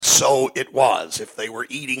so it was. If they were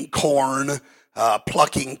eating corn,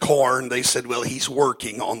 plucking corn, they said, well, he's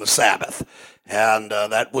working on the Sabbath. And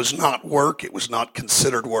that was not work. It was not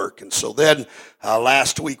considered work. And so then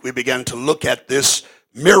last week we began to look at this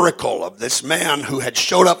miracle of this man who had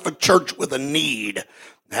showed up for church with a need.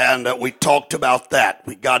 And we talked about that.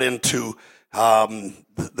 We got into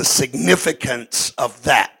the significance of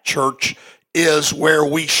that. Church is where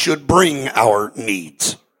we should bring our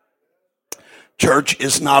needs. Church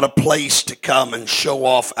is not a place to come and show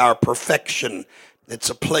off our perfection. It's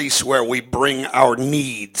a place where we bring our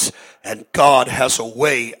needs, and God has a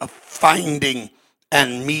way of finding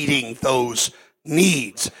and meeting those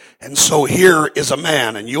needs. And so here is a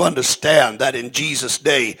man, and you understand that in Jesus'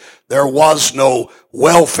 day, there was no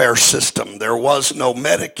welfare system. There was no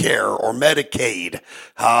Medicare or Medicaid.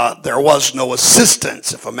 There was no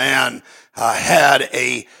assistance. If a man had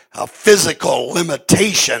a physical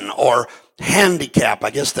limitation or handicap, I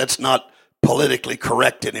guess that's not politically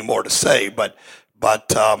correct anymore to say, but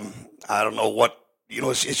I don't know what,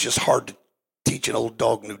 it's just hard to teach an old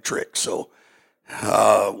dog new tricks. So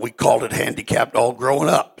we called it handicapped all growing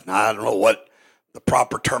up. Now, I don't know what the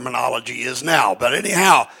proper terminology is now, but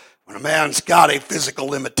anyhow, when a man's got a physical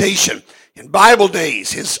limitation, in Bible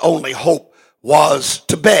days, his only hope was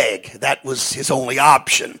to beg. That was his only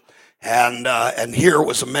option. And here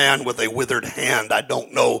was a man with a withered hand. I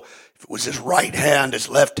don't know if it was his right hand, his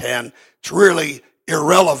left hand. It's really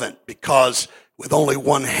irrelevant, because with only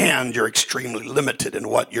one hand, you're extremely limited in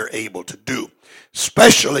what you're able to do,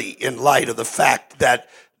 especially in light of the fact that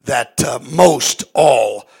most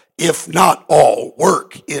all, if not all,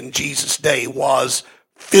 work in Jesus' day was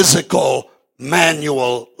physical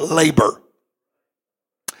manual labor.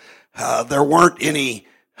 There weren't any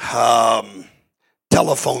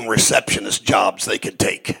telephone receptionist jobs they could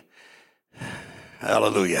take.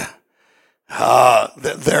 Hallelujah.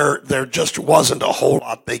 There just wasn't a whole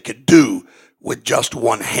lot they could do with just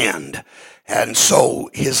one hand. And so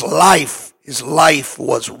his life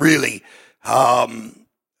was really in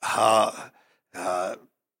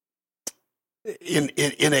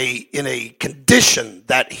a condition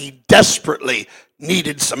that he desperately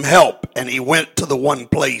needed some help, and he went to the one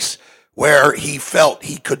place where he felt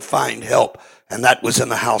he could find help, and that was in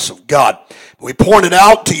the house of God. We pointed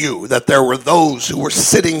out to you that there were those who were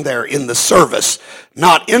sitting there in the service,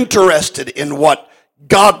 not interested in what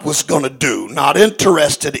God was going to do, not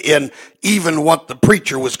interested in even what the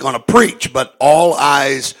preacher was going to preach, but all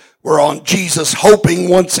eyes were on Jesus, hoping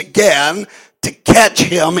once again to catch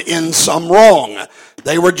him in some wrong.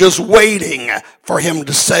 They were just waiting for him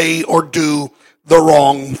to say or do the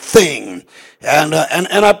wrong thing. And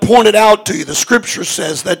I pointed out to you, the scripture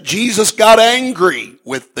says that Jesus got angry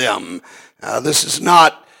with them. This is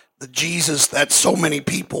not the Jesus that so many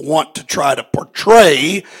people want to try to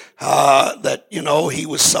portray, that, he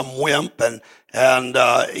was some wimp and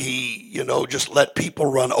he, just let people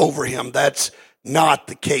run over him. That's not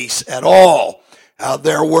the case at all.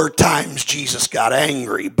 There were times Jesus got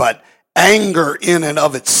angry, but anger in and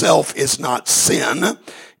of itself is not sin.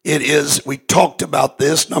 It is, we talked about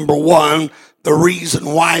this, number one, the reason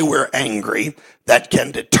why we're angry that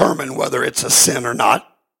can determine whether it's a sin or not.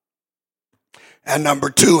 And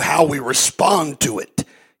number two, how we respond to it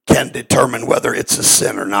can determine whether it's a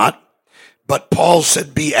sin or not. But Paul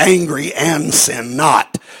said, be angry and sin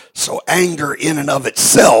not. So anger in and of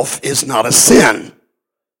itself is not a sin.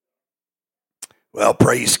 Well,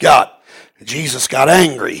 praise God. Jesus got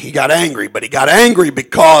angry. He got angry, but he got angry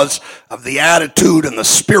because of the attitude and the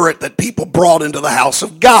spirit that people brought into the house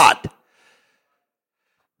of God.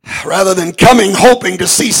 Rather than coming hoping to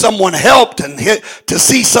see someone helped and to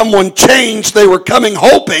see someone changed, they were coming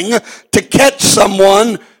hoping to catch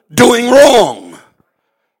someone doing wrong.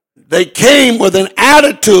 They came with an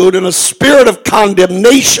attitude and a spirit of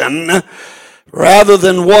condemnation rather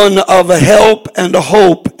than one of a help and a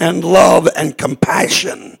hope and love and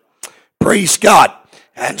compassion. Praise God.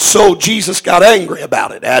 And so Jesus got angry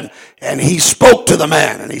about it, and he spoke to the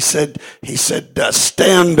man, and he said,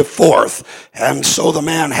 stand forth. And so the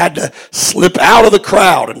man had to slip out of the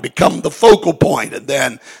crowd and become the focal point. And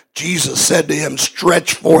then Jesus said to him,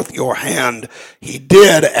 stretch forth your hand. He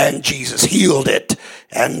did, and Jesus healed it.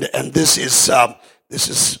 And this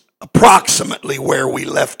is approximately where we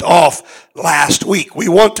left off last week. We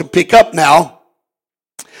want to pick up now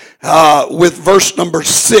with verse number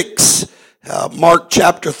 6. Mark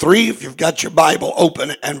chapter 3, if you've got your Bible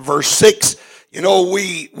open, and verse 6.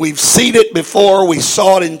 We've seen it before. We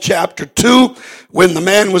saw it in chapter 2 when the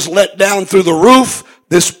man was let down through the roof.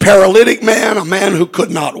 this paralytic man, a man who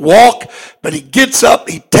could not walk, but he gets up,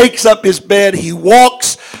 he takes up his bed, he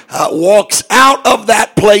walks out of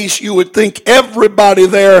that place. You would think everybody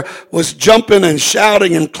there was jumping and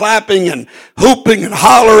shouting and clapping and hooping and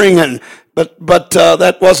hollering, but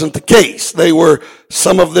that wasn't the case.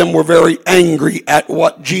 Some of them were very angry at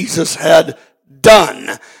what Jesus had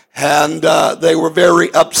done, and they were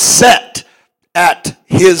very upset at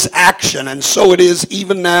his action. And so it is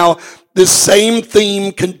even now. This same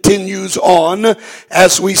theme continues on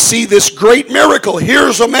as we see this great miracle.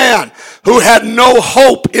 Here's a man who had no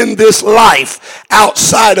hope in this life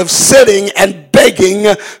outside of sitting and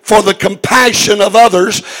begging for the compassion of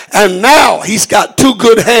others. And now he's got two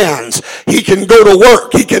good hands. He can go to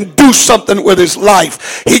work. He can do something with his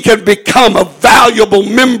life. He can become a valuable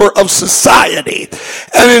member of society.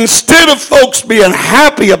 And instead of folks being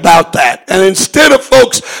happy about that, and instead of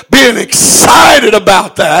folks being excited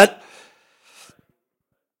about that,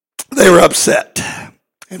 they were upset.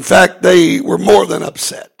 In fact, they were more than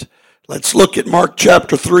upset. Let's look at Mark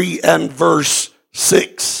chapter 3 and verse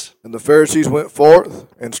 6. And the Pharisees went forth,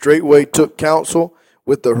 and straightway took counsel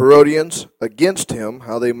with the Herodians against him,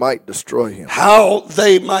 how they might destroy him. How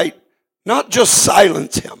they might not just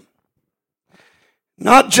silence him,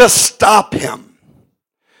 not just stop him.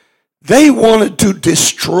 They wanted to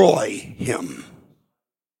destroy him.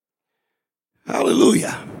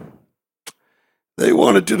 Hallelujah. They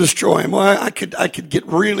wanted to destroy him. Well, I could get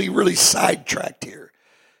really, really sidetracked here.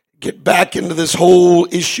 Get back into this whole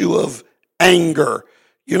issue of anger.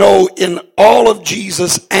 You know, in all of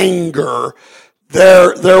Jesus' anger,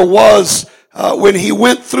 there was when he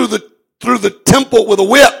went through the temple with a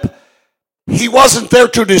whip, he wasn't there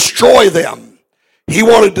to destroy them. He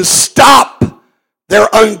wanted to stop their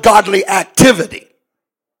ungodly activity.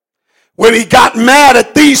 When he got mad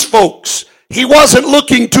at these folks, he wasn't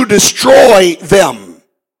looking to destroy them.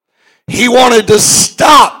 He wanted to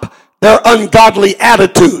stop their ungodly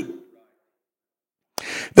attitude.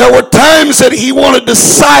 There were times that he wanted to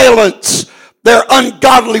silence their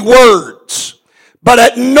ungodly words. But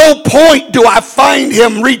at no point do I find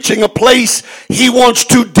him reaching a place he wants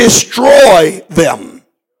to destroy them.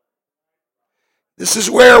 This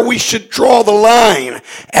is where we should draw the line,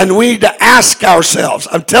 and we need to ask ourselves.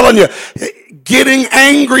 I'm telling you, getting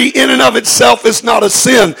angry in and of itself is not a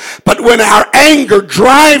sin, but when our anger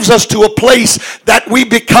drives us to a place that we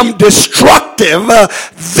become destructive,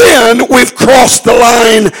 then we've crossed the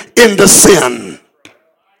line into sin.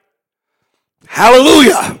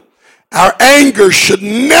 Hallelujah. Our anger should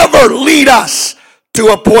never lead us to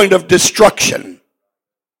a point of destruction.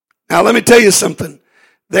 Now let me tell you something.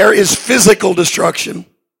 There is physical destruction,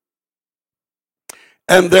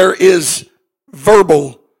 and there is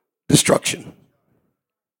verbal destruction.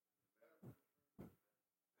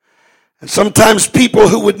 And sometimes people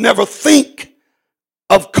who would never think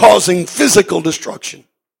of causing physical destruction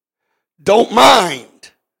don't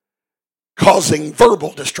mind causing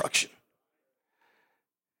verbal destruction.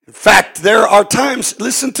 In fact, there are times,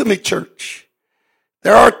 listen to me, church,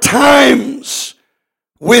 there are times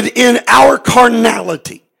within our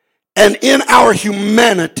carnality and in our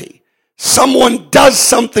humanity, someone does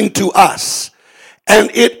something to us, and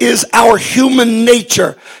it is our human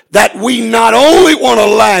nature that we not only want to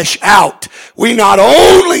lash out, we not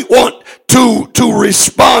only want to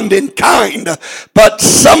respond in kind, but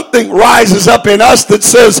something rises up in us that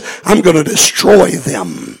says, I'm going to destroy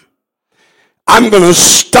them. I'm going to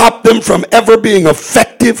stop them from ever being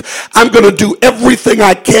effective. I'm going to do everything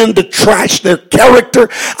I can to trash their character.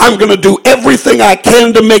 I'm going to do everything I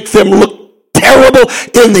can to make them look terrible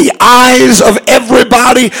in the eyes of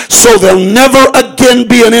everybody so they'll never again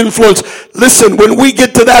be an influence. Listen, when we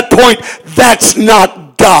get to that point, that's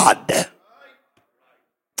not God.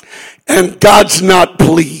 And God's not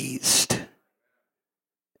pleased.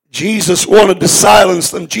 Jesus wanted to silence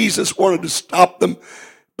them. Jesus wanted to stop them.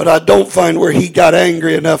 But I don't find where he got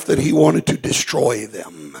angry enough that he wanted to destroy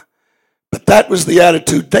them. But that was the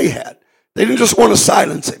attitude they had. They didn't just want to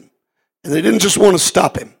silence him. And they didn't just want to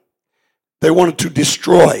stop him. They wanted to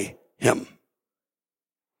destroy him.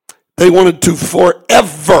 They wanted to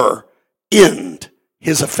forever end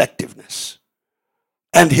his effectiveness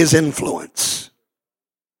and his influence.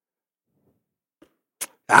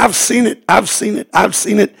 I've seen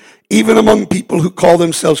it even among people who call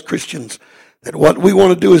themselves Christians. That what we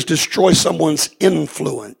want to do is destroy someone's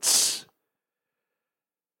influence.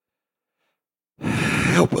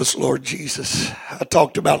 Help us, Lord Jesus. I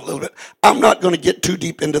talked about it a little bit. I'm not going to get too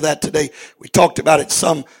deep into that today. We talked about it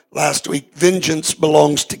some last week. Vengeance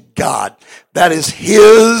belongs to God. That is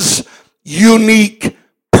his unique,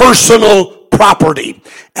 personal property,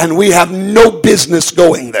 and we have no business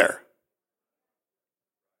going there.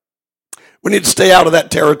 We need to stay out of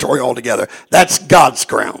that territory altogether. That's God's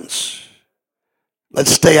grounds.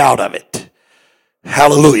 Let's stay out of it.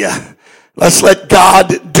 Hallelujah. Let's let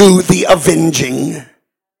God do the avenging.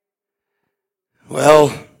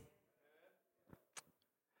 Well,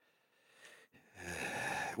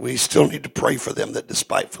 we still need to pray for them that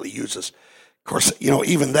despitefully use us. Of course,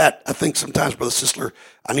 even that, I think sometimes, Brother Sisler,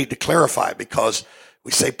 I need to clarify, because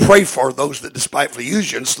we say pray for those that despitefully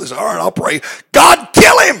use you. And so, all right, I'll pray. God,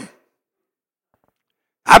 kill him.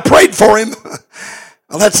 I prayed for him.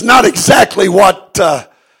 Well, that's not exactly what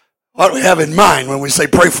we have in mind when we say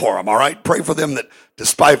pray for them, all right? Pray for them that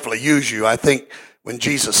despitefully use you. I think when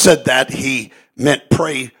Jesus said that, he meant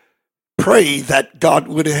pray that God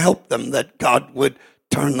would help them, that God would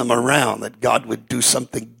turn them around, that God would do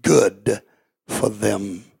something good for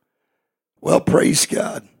them. Well, praise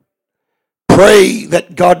God. Pray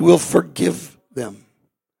that God will forgive them.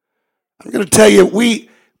 I'm going to tell you,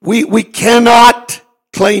 we cannot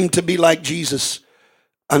claim to be like Jesus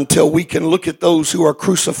until we can look at those who are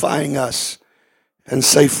crucifying us and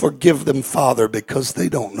say, forgive them, Father, because they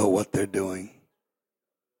don't know what they're doing.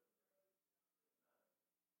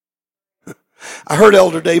 I heard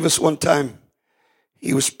Elder Davis one time.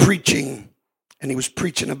 He was preaching, and he was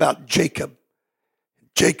preaching about Jacob.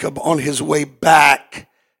 Jacob on his way back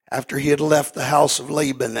after he had left the house of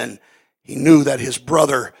Laban, and he knew that his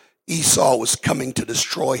brother Esau was coming to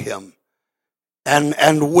destroy him.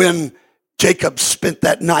 And when Jacob spent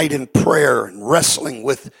that night in prayer and wrestling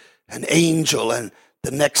with an angel, and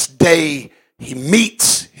the next day he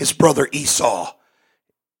meets his brother Esau,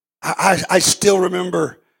 I still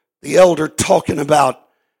remember the elder talking about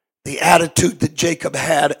the attitude that Jacob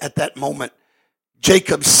had at that moment.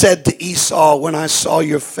 Jacob said to Esau, when I saw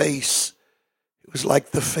your face, it was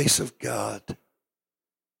like the face of God.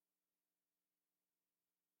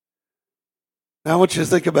 Now I want you to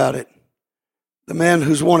think about it. The man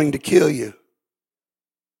who's wanting to kill you.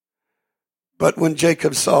 But when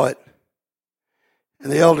Jacob saw it,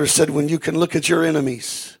 and the elder said, when you can look at your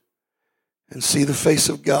enemies and see the face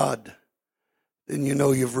of God, then you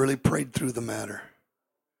know you've really prayed through the matter.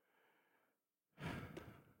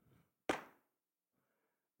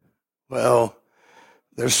 Well,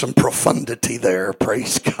 there's some profundity there,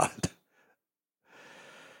 praise God.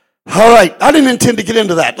 All right, I didn't intend to get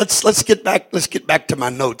into that. Let's get back to my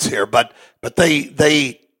notes here. But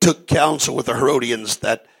they took counsel with the Herodians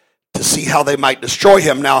that to see how they might destroy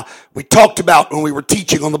him. Now, we talked about when we were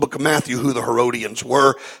teaching on the book of Matthew who the Herodians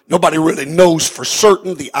were. Nobody really knows for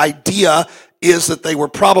certain. The idea is that they were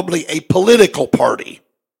probably a political party.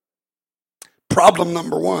 Problem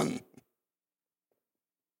number one.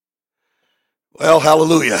 Well,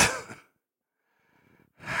 hallelujah.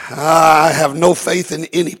 I have no faith in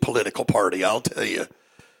any political party, I'll tell you.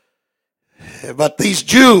 But these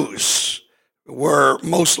Jews were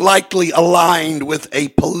most likely aligned with a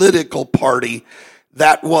political party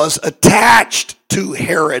that was attached to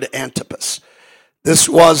Herod Antipas. This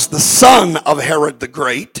was the son of Herod the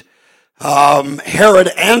Great. Herod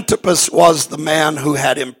Antipas was the man who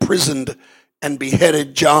had imprisoned and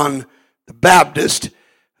beheaded John the Baptist.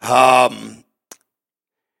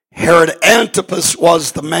 Herod Antipas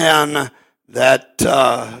was the man that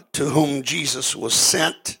to whom Jesus was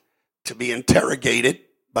sent to be interrogated,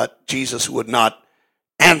 but Jesus would not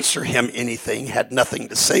answer him anything, had nothing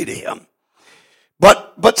to say to him.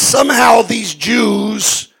 But somehow these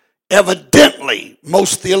Jews, evidently,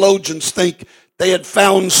 most theologians think they had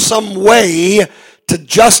found some way to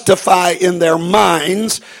justify in their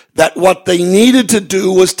minds that what they needed to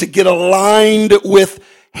do was to get aligned with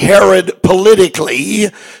Herod politically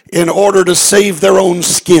in order to save their own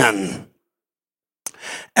skin.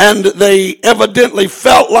 And they evidently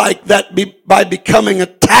felt like that by becoming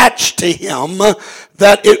attached to him,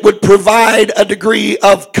 that it would provide a degree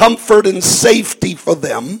of comfort and safety for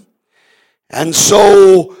them. And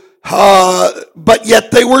so, but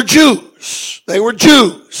yet they were Jews. They were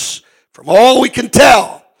Jews, from all we can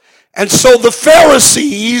tell. And so the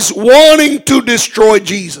Pharisees, wanting to destroy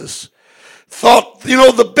Jesus, thought,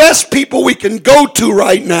 the best people we can go to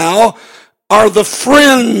right now are the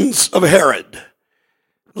friends of Herod.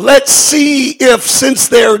 Let's see if, since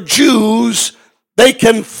they're Jews, they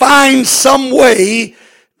can find some way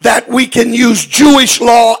that we can use Jewish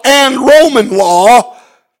law and Roman law,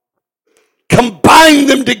 combine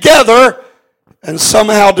them together, and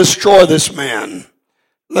somehow destroy this man.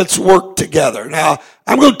 Let's work together. Now,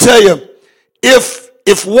 I'm going to tell you,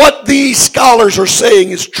 if what these scholars are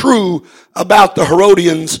saying is true about the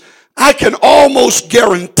Herodians, I can almost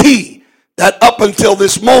guarantee that up until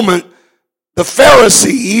this moment, The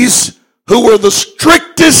Pharisees, who were the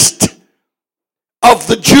strictest of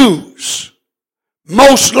the Jews,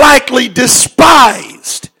 most likely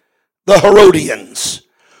despised the Herodians,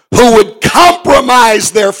 who would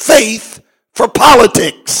compromise their faith for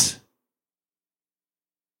politics.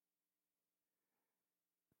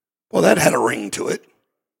 Well, that had a ring to it.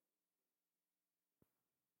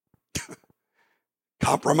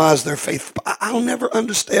 Compromise their faith. I'll never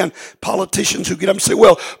understand politicians who get up and say,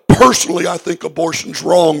 well, personally I think abortion's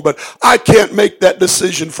wrong, but I can't make that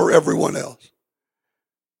decision for everyone else.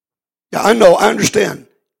 Yeah, I know, I understand.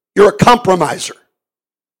 You're a compromiser.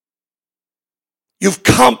 You've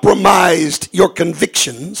compromised your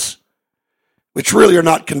convictions, which really are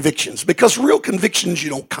not convictions, because real convictions you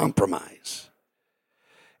don't compromise.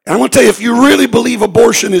 And I'm going to tell you, if you really believe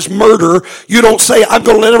abortion is murder, you don't say, I'm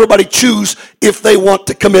going to let everybody choose if they want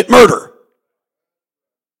to commit murder.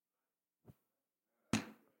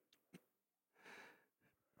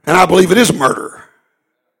 And I believe it is murder.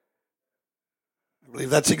 I believe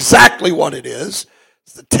that's exactly what it is.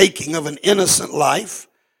 It's the taking of an innocent life.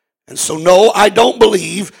 And so, no, I don't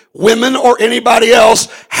believe women or anybody else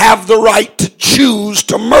have the right to choose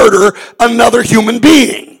to murder another human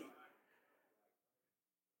being.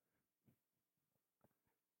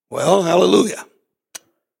 Well, hallelujah.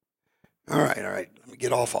 All right. Let me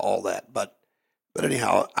get off of all that. But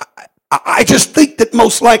anyhow, I just think that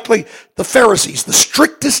most likely the Pharisees, the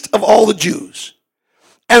strictest of all the Jews,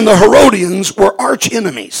 and the Herodians were arch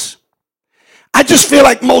enemies. I just feel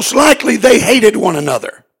like most likely they hated one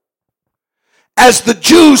another. As the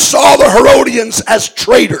Jews saw the Herodians as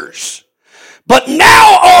traitors. But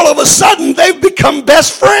now all of a sudden they've become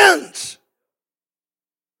best friends.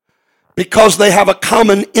 Because they have a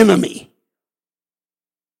common enemy.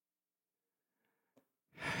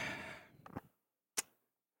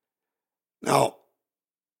 Now,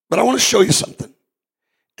 but I want to show you something.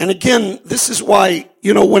 And again, this is why,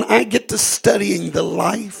 when I get to studying the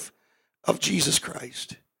life of Jesus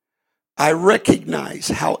Christ, I recognize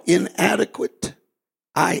how inadequate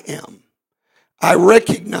I am. I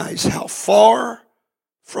recognize how far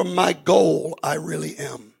from my goal I really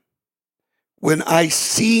am. When I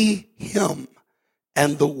see him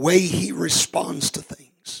and the way he responds to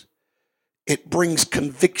things, it brings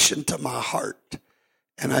conviction to my heart.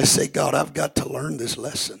 And I say, God, I've got to learn this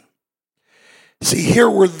lesson. See, here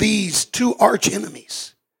were these two arch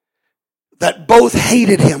enemies that both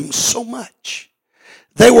hated him so much.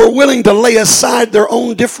 They were willing to lay aside their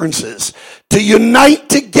own differences to unite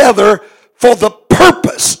together for the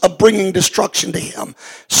purpose of bringing destruction to him.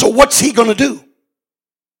 So what's he going to do?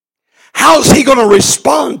 How's he going to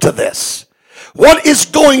respond to this? What is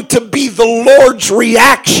going to be the Lord's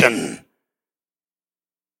reaction?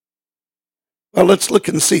 Well, let's look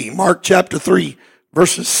and see. Mark chapter 3,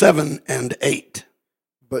 verses 7 and 8.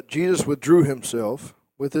 But Jesus withdrew himself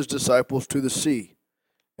with his disciples to the sea,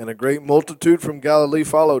 and a great multitude from Galilee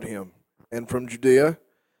followed him, and from Judea,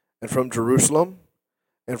 and from Jerusalem,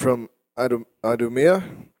 and from Idumea,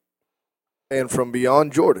 and from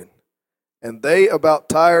beyond Jordan. And they about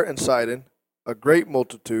Tyre and Sidon, a great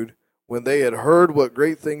multitude, when they had heard what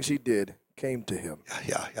great things he did, came to him.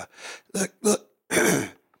 Yeah. Look.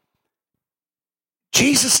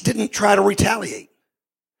 Jesus didn't try to retaliate.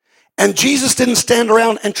 And Jesus didn't stand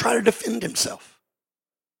around and try to defend himself.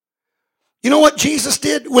 You know what Jesus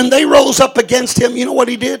did? When they rose up against him, you know what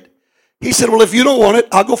he did? He said, well, if you don't want it,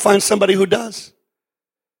 I'll go find somebody who does.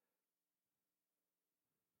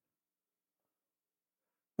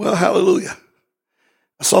 Well, hallelujah.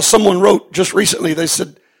 I saw someone wrote just recently, they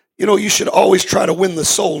said, you should always try to win the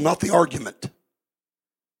soul, not the argument.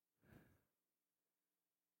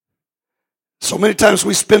 So many times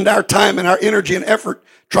we spend our time and our energy and effort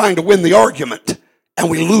trying to win the argument, and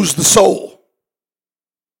we lose the soul.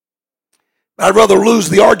 I'd rather lose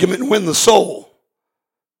the argument and win the soul.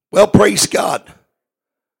 Well, praise God.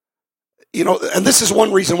 And this is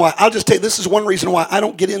one reason why, I'll just tell you, this is one reason why I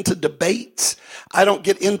don't get into debates. I don't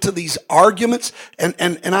get into these arguments. And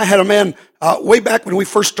I had a man way back when we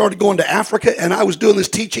first started going to Africa, and I was doing this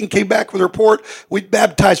teaching, came back with a report. We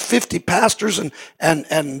baptized 50 pastors and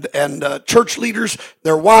church leaders,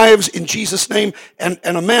 their wives, in Jesus' name. And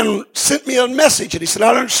a man sent me a message, and he said,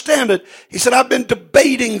 I don't understand it. He said, I've been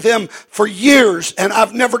debating them for years, and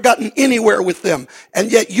I've never gotten anywhere with them.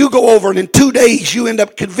 And yet you go over, and in 2 days, you end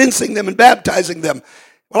up convincing them and baptizing them.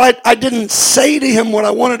 Well, I didn't say to him what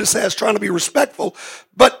I wanted to say. I was trying to be respectful.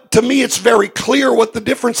 But to me, it's very clear what the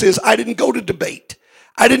difference is. I didn't go to debate.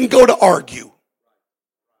 I didn't go to argue.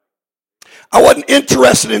 I wasn't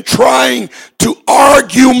interested in trying to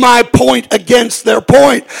argue my point against their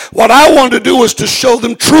point. What I wanted to do was to show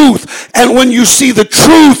them truth. And when you see the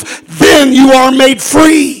truth, then you are made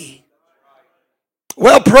free.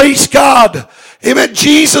 Well, praise God. Amen.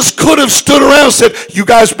 Jesus could have stood around and said, you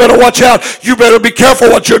guys better watch out. You better be careful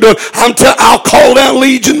what you're doing. I'll call down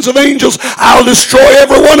legions of angels. I'll destroy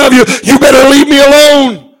every one of you. You better leave me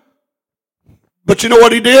alone. But you know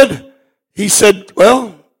what he did? He said,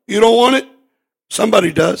 well, you don't want it?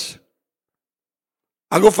 Somebody does.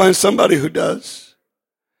 I'll go find somebody who does.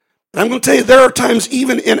 And I'm going to tell you, there are times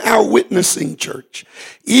even in our witnessing church,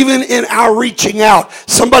 even in our reaching out,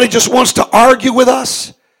 somebody just wants to argue with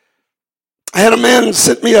us. I had a man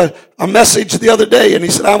sent me a message the other day, and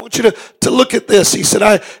he said, I want you to look at this. He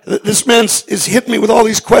said, this man is hitting me with all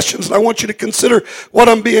these questions, and I want you to consider what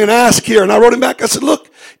I'm being asked here. And I wrote him back. I said, look,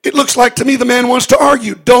 it looks like to me the man wants to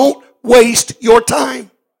argue. Don't waste your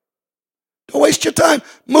time. Don't waste your time.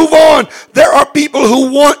 Move on. There are people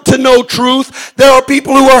who want to know truth. There are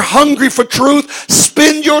people who are hungry for truth.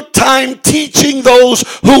 Spend your time teaching those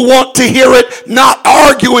who want to hear it, not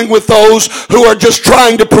arguing with those who are just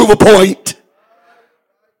trying to prove a point.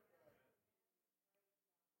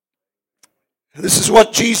 This is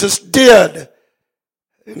what Jesus did.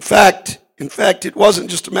 In fact, it wasn't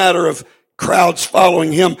just a matter of crowds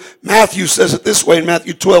following him. Matthew says it this way in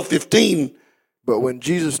Matthew 12:15. But when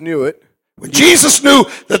Jesus knew it, when Jesus knew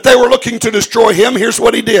that they were looking to destroy him, here's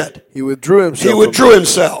what he did. He withdrew himself. He withdrew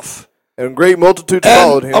himself. And a great multitude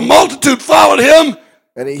followed him. A multitude followed him.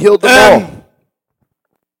 And he healed them all.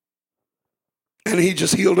 And he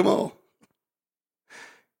just healed them all.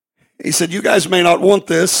 He said, you guys may not want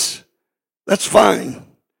this. That's fine.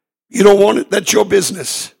 You don't want it, that's your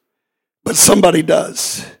business. But somebody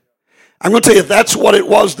does. I'm going to tell you, that's what it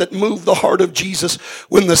was that moved the heart of Jesus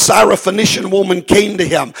when the Syrophoenician woman came to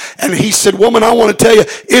him. And he said, woman, I want to tell you,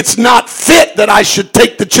 it's not fit that I should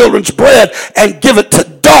take the children's bread and give it to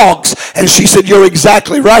dogs. And she said, you're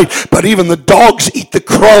exactly right. But even the dogs eat the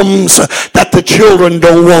crumbs that the children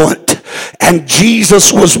don't want. And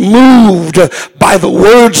Jesus was moved by the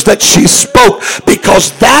words that she spoke,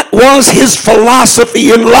 because that was his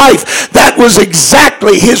philosophy in life. That was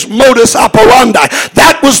exactly his modus operandi.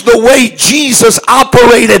 That was the way Jesus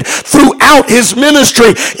operated throughout his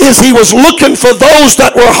ministry, is he was looking for those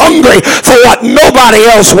that were hungry for what nobody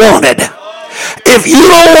else wanted. If you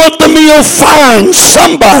don't want the meal, fine.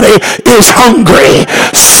 Somebody is hungry.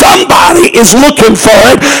 Somebody is looking for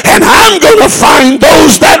it. And I'm going to find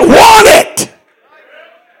those that want it.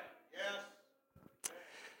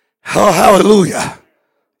 Oh, hallelujah.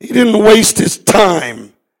 He didn't waste his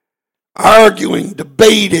time arguing,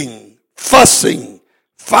 debating, fussing,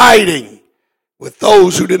 fighting with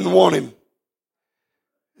those who didn't want him.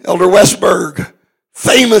 Elder Westberg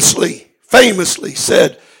famously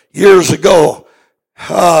said years ago,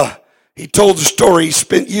 he told the story. He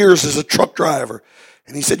spent years as a truck driver.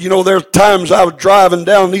 And he said, there are times I was driving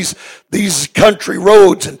down these country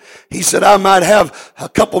roads, and he said, I might have a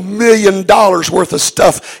couple $1 million worth of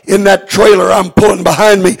stuff in that trailer I'm pulling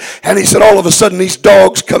behind me. And he said, all of a sudden these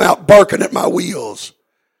dogs come out barking at my wheels.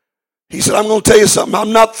 He said, I'm going to tell you something.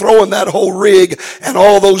 I'm not throwing that whole rig and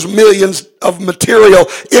all those millions of material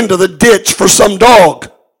into the ditch for some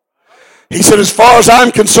dog. He said, as far as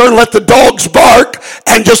I'm concerned, let the dogs bark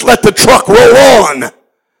and just let the truck roll on.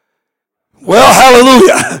 Well,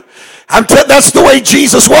 hallelujah. That's the way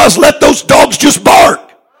Jesus was. Let those dogs just bark.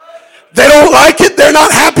 They don't like it. They're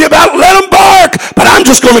not happy about it. Let them bark. But I'm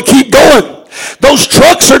just going to keep going. Those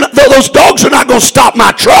dogs are not going to stop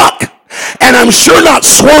my truck. And I'm sure not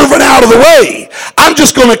swerving out of the way. I'm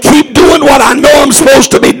just going to keep doing what I know I'm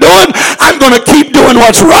supposed to be doing. I'm going to keep doing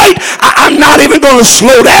what's right. I'm not even going to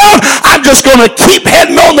slow down. I'm just going to keep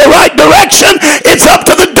heading on the right direction. It's up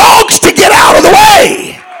to the dogs to get out of the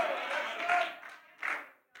way.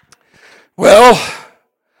 Well,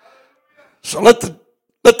 so let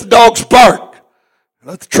the dogs bark.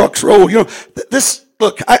 Let the trucks roll.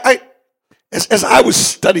 Look, as I was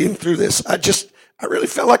studying through this, I really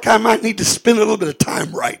felt like I might need to spend a little bit of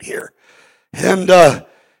time right here. And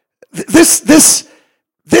this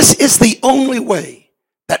is the only way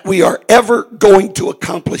that we are ever going to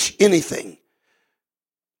accomplish anything,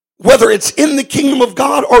 whether it's in the kingdom of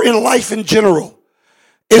God or in life in general,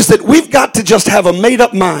 is that we've got to just have a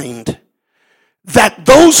made-up mind that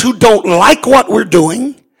those who don't like what we're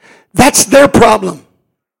doing, that's their problem.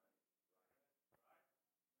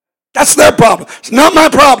 That's their problem. It's not my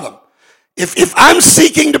problem. If I'm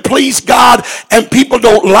seeking to please God and people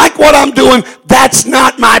don't like what I'm doing, that's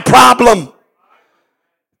not my problem.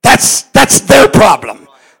 That's their problem.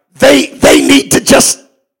 They need to just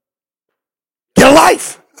Get a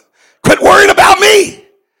life. Quit worrying about me.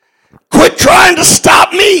 Quit trying to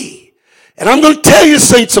stop me. And I'm going to tell you,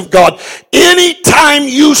 saints of God, anytime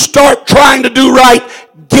you start trying to do right,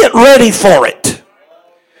 get ready for it.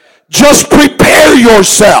 Just prepare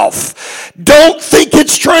yourself. Don't think it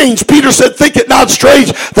strange. Peter said, think it not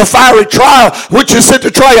strange, the fiery trial which is sent to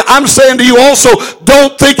try you. I'm saying to you also,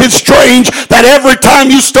 don't think it's strange that every time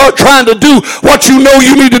you start trying to do what you know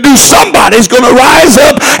you need to do, somebody's going to rise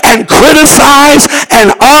up and criticize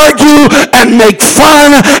and argue and make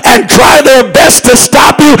fun and try their best to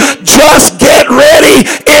stop you. Just get ready.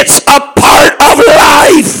 It's a part of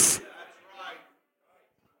life.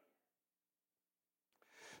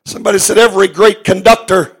 Somebody said every great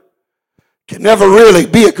conductor can never really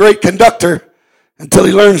be a great conductor until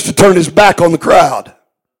he learns to turn his back on the crowd.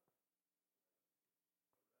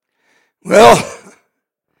 Well,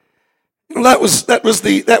 that was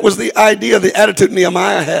the idea, the attitude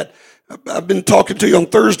Nehemiah had. I've been talking to you on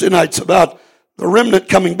Thursday nights about the remnant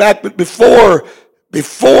coming back, but before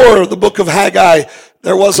the book of Haggai,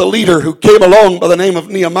 there was a leader who came along by the name of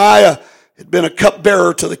Nehemiah. Had been a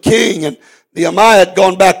cupbearer to the king, and Nehemiah had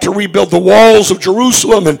gone back to rebuild the walls of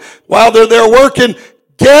Jerusalem, and while they're there working,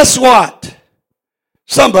 guess what?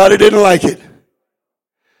 Somebody didn't like it.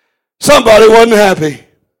 Somebody wasn't happy.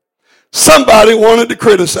 Somebody wanted to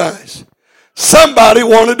criticize. Somebody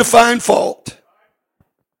wanted to find fault.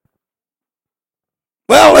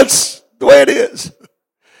 Well, that's the way it is.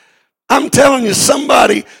 I'm telling you,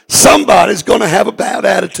 somebody's going to have a bad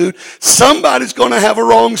attitude. Somebody's going to have a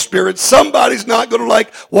wrong spirit. Somebody's not going to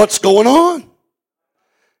like what's going on.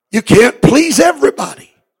 You can't please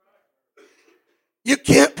everybody. You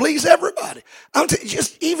can't please everybody. I'm telling you,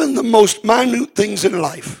 just even the most minute things in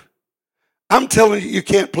life. I'm telling you, you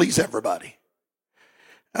can't please everybody.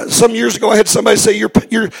 Some years ago, I had somebody say,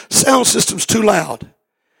 your sound system's too loud.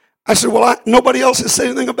 I said, well, nobody else has said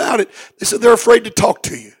anything about it. They said they're afraid to talk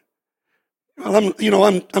to you. Well,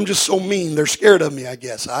 I'm just so mean. They're scared of me, I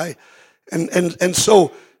guess. So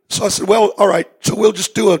I said, well, all right. So we'll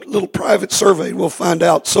just do a little private survey and we'll find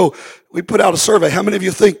out. So we put out a survey. How many of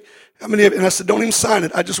you think? And I said, don't even sign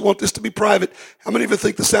it. I just want this to be private. How many of you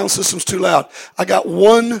think the sound system's too loud? I got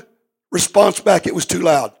one response back. It was too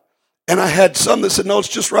loud. And I had some that said, no, it's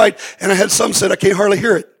just right. And I had some said, I can't hardly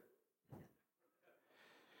hear it.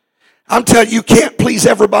 I'm telling you, you can't please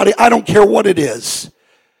everybody. I don't care what it is.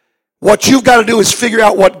 What you've got to do is figure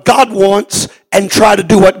out what God wants and try to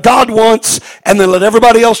do what God wants, and then let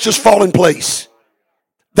everybody else just fall in place.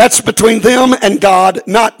 That's between them and God,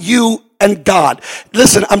 not you and God.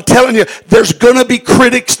 Listen, I'm telling you, there's going to be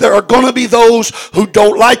critics. There are going to be those who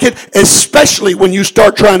don't like it, especially when you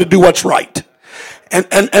start trying to do what's right.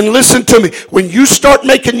 And listen to me, when you start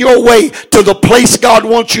making your way to the place God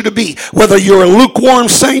wants you to be, whether you're a lukewarm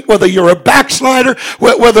saint, whether you're a backslider,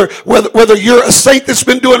 whether you're a saint that's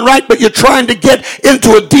been doing right, but you're trying to get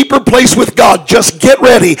into a deeper place with God, just get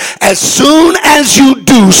ready. As soon as you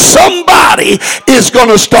do, somebody is going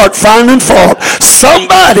to start finding fault.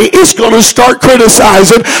 Somebody is going to start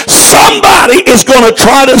criticizing. Somebody is going to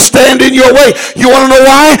try to stand in your way. You want to know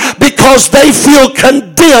why? Because they feel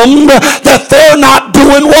condemned that they're not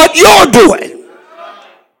doing what you're doing.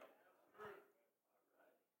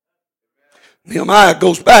 Nehemiah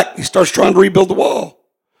goes back. He starts trying to rebuild the wall.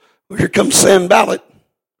 Well, here comes Sanballat,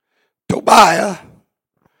 Tobiah,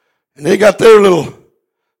 and they got their little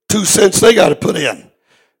 2 cents they got to put in.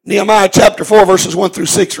 Nehemiah chapter 4, verses 1 through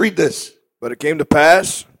 6. Read this. But it came to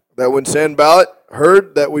pass that when Sanballat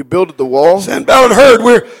heard that we builded the wall. Sanballat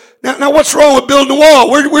heard. Now what's wrong with building a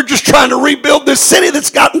wall? We're just trying to rebuild this city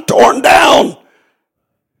that's gotten torn down.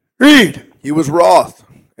 Read. He was wroth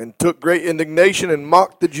and took great indignation and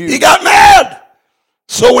mocked the Jews. He got mad.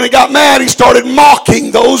 So when he got mad, he started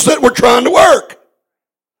mocking those that were trying to work.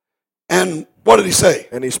 And what did he say?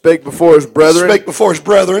 And he spake before his brethren.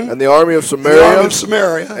 And the army of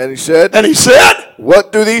Samaria. And he said.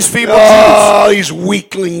 What do these feeble Jews? Oh, these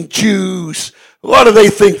weakling Jews. What do they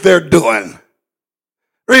think they're doing?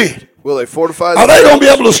 Read. Will they fortify Are they going to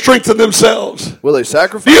be able to strengthen themselves? Will they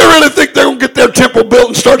sacrifice? Do you really think they're going to get their temple built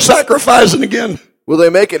and start sacrificing again? Will they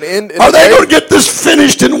make an end? Are they going to get this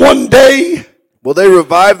finished in one day? Will they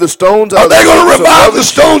revive the stones out of the heap? Are they going to revive the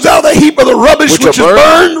stones out of the heap of the rubbish which is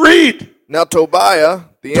burned? Read. Now Tobiah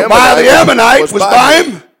the Ammonite was by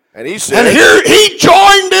him. And he said. And here he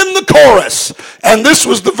joined in the chorus. And this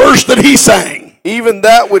was the verse that he sang. Even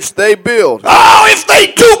that which they build. Oh, if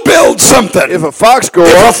they do build something. If a fox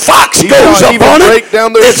goes up on it,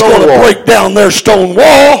 it's going to break down their stone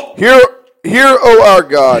wall. Here Hear, O our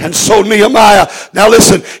God. And so Nehemiah, now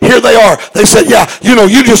listen, here they are. They said, yeah,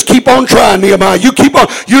 you just keep on trying, Nehemiah. You keep on.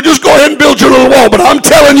 You just go ahead and build your little wall. But I'm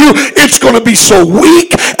telling you, it's going to be so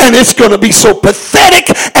weak, and it's going to be so pathetic,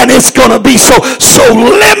 and it's going to be so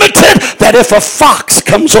limited that if a fox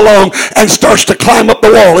comes along and starts to climb up the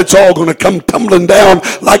wall, it's all going to come tumbling down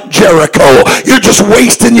like Jericho. You're just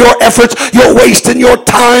wasting your efforts. You're wasting your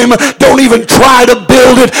time. Don't even try to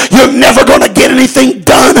build it. You're never going to get anything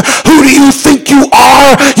done. Who do you think you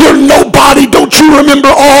are? You're nobody. Don't you remember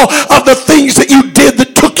all of the things that you did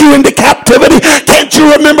that took you into captivity? Can't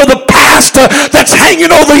you remember the past that's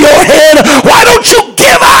hanging over your head? Why don't you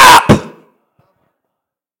give up?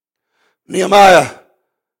 Nehemiah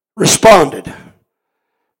responded.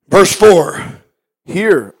 Verse 4.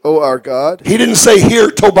 Hear, O our God. He didn't say, hear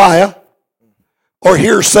Tobiah or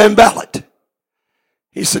hear Sanballat.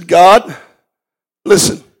 He said, God,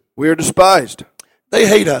 listen. We are despised. They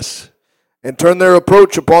hate us. And turn their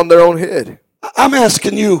approach upon their own head. I'm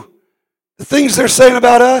asking you, the things they're saying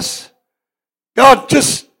about us, God,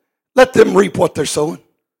 just let them reap what they're sowing.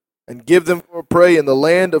 And give them for prey in the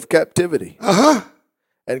land of captivity. Uh-huh.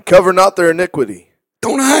 And cover not their iniquity.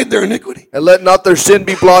 Don't hide their iniquity. And let not their sin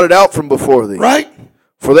be blotted out from before thee. Right?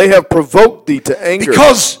 For they have provoked thee to anger.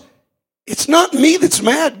 Because it's not me that's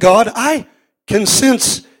mad, God. I can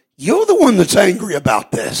sense you're the one that's angry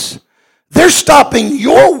about this. They're stopping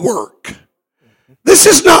your work. This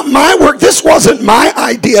is not my work. This wasn't my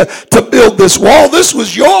idea to build this wall. This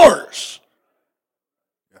was yours.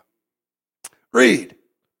 Read.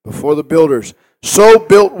 Before the builders, so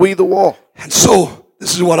built we the wall. And so,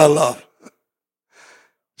 this is what I love.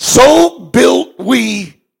 So built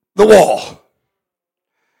we the wall.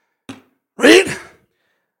 Read.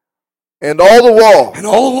 And all the wall. And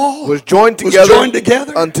all the wall was joined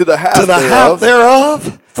together unto the half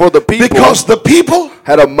thereof. For the people. Because the people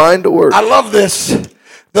had a mind to work. I love this.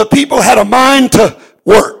 The people had a mind to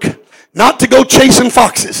work, not to go chasing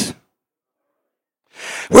foxes.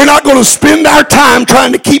 We're not going to spend our time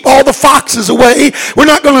trying to keep all the foxes away. We're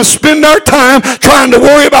not going to spend our time trying to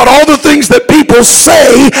worry about all the things that people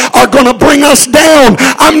say are going to bring us down.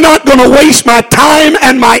 I'm not going to waste my time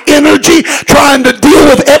and my energy trying to deal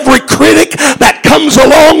with every critic that comes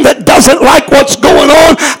along that doesn't like what's going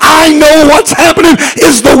on. I know what's happening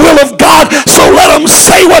is the will of God, so let them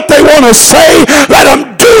say what they want to say. Let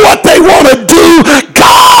them do what they want to do.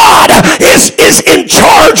 God is in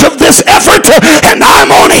charge of this effort, and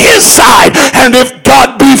I'm on his side. And if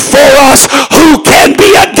God be for us, who can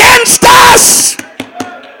be against us?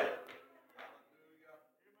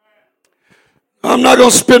 I'm not going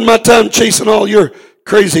to spend my time chasing all your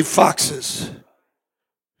crazy foxes.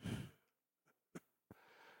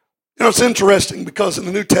 It's interesting because in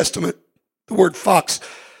the New Testament, the word fox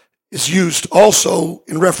is used also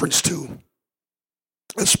in reference to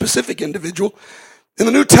a specific individual. In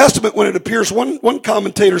the New Testament, when it appears, one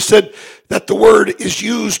commentator said that the word is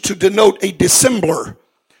used to denote a dissembler,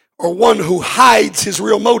 or one who hides his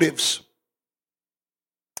real motives.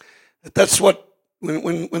 That's what,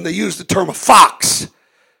 when they use the term a fox,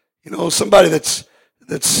 somebody that's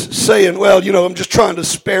saying, well, I'm just trying to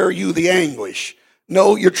spare you the anguish.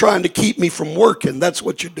 No, you're trying to keep me from working. That's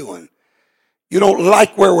what you're doing. You don't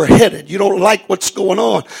like where we're headed. You don't like what's going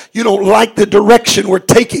on. You don't like the direction we're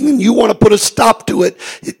taking, and you want to put a stop to it.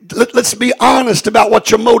 Let's be honest about what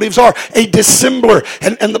your motives are. A dissembler.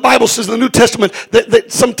 And the Bible says in the New Testament that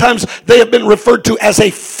sometimes they have been referred to as a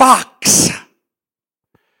fox.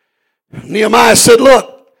 Nehemiah said,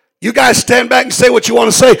 look, you guys stand back and say what you want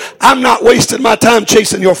to say. I'm not wasting my time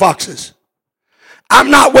chasing your foxes. I'm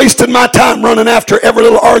not wasting my time running after every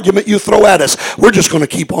little argument you throw at us. We're just going to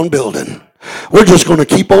keep on building. We're just going to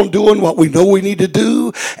keep on doing what we know we need to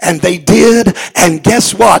do. And they did. And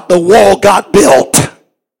guess what? The wall got built.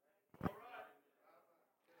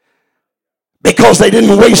 Because they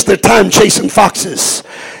didn't waste their time chasing foxes.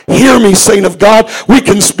 Hear me, saint of God. We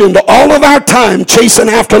can spend all of our time chasing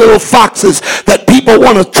after little foxes that people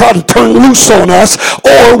want to try to turn loose on us,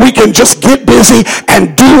 or we can just get busy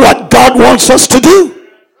and do what God wants us to do.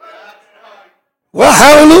 Well,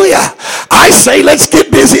 hallelujah. I say let's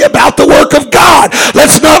get busy about the work of God.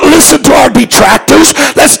 Let's not listen to our detractors.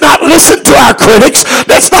 Let's not listen to our critics.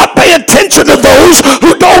 Let's not pay attention to those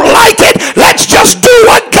who don't like it. Let's just do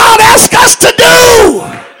what God asks us to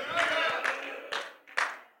do.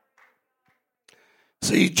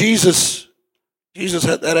 See, Jesus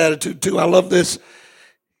had that attitude too. I love this.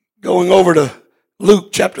 Going over to Luke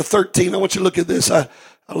chapter 13, I want you to look at this. I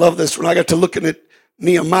love this. When I got to looking at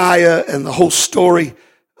Nehemiah and the whole story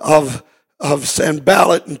of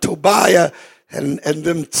Sanballat and Tobiah And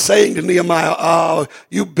them saying to Nehemiah, oh,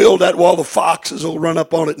 you build that wall, the foxes will run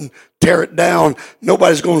up on it and tear it down.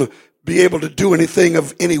 Nobody's going to be able to do anything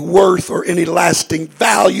of any worth or any lasting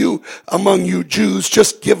value among you Jews.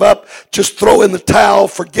 Just give up. Just throw in the towel.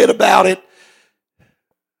 Forget about it.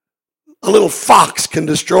 A little fox can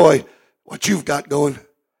destroy what you've got going.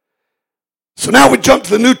 So now we jump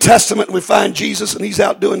to the New Testament and we find Jesus, and he's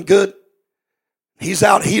out doing good. He's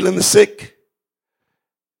out healing the sick.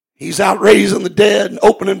 He's out raising the dead and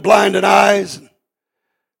opening blinded eyes and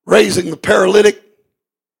raising the paralytic.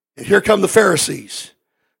 And here come the Pharisees.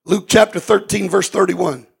 Luke chapter 13, verse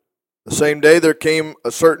 31. The same day there came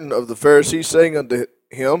a certain of the Pharisees, saying unto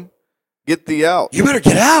him, Get thee out. You better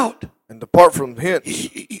get out. And depart from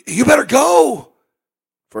hence. You better go.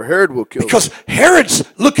 For Herod will kill because Herod's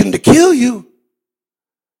looking to kill you.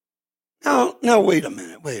 Now, wait a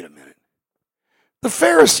minute. The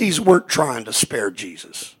Pharisees weren't trying to spare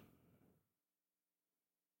Jesus.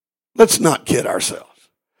 Let's not kid ourselves.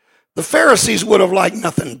 The Pharisees would have liked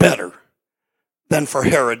nothing better than for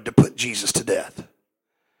Herod to put Jesus to death.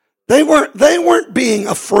 They weren't being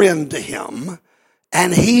a friend to him,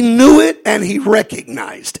 and he knew it and he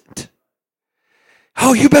recognized it.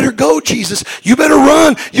 Oh, you better go, Jesus. You better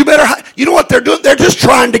run. You know what they're doing? They're just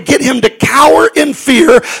trying to get him to cower in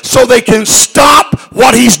fear so they can stop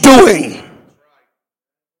what he's doing.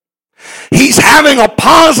 He's having a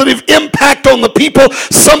positive impact on the people,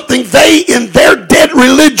 something they in their dead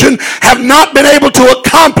religion have not been able to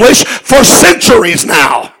accomplish for centuries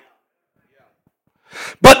now.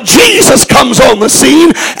 But Jesus comes on the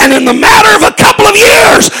scene, and in the matter of a couple of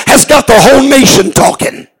years has got the whole nation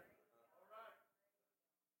talking.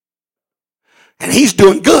 And he's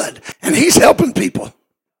doing good, and he's helping people.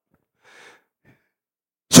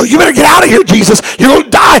 So you better get out of here, Jesus. You're going to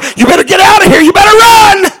die. You better get out of here. You better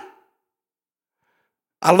run.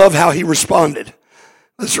 I love how he responded.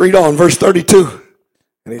 Let's read on, verse 32.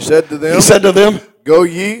 And he said to them, Go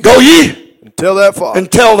ye, and tell that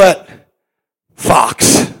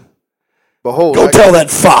fox. Behold, tell that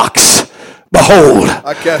fox. Behold,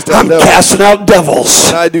 I'm casting out devils.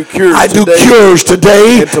 And I do cures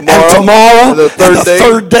today. And tomorrow, the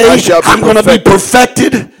third day, I'm going to be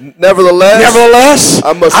perfected. Nevertheless,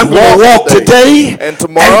 I'm going to walk today and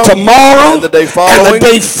tomorrow and the day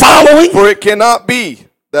following. For it cannot be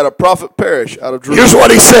that a prophet perish out of Jerusalem. Here's what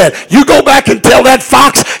he said. You go back and tell that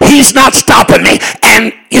fox, he's not stopping me.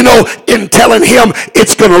 And, in telling him,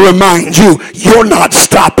 it's going to remind you, you're not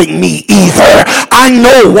stopping me either. I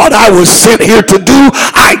know what I was sent here to do.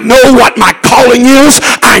 I know what my calling is.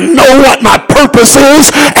 I know what my purpose is.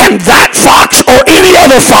 And that fox or any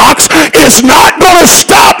other fox is not going to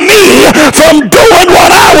stop me from doing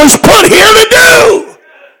what I was put here to do.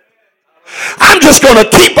 I'm just going to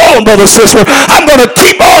keep on, brother, sister. I'm going to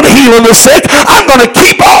keep on healing the sick. I'm going to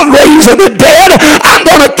keep on raising the dead. I'm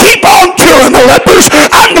going to keep on curing the lepers.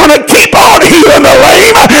 I'm going to keep on healing the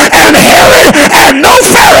lame. And Herod and no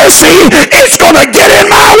Pharisee is going to get in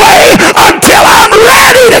my way until I'm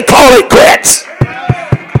ready to call it quits.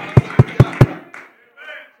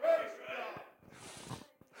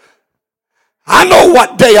 I know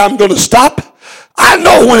what day I'm going to stop. I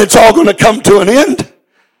know when it's all going to come to an end.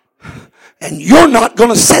 And you're not going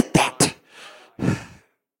to set that.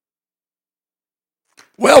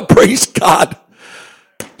 Well, praise God.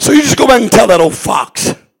 So you just go back and tell that old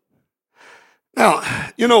fox. Now,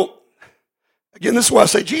 again, this is why I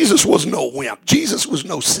say Jesus was no wimp. Jesus was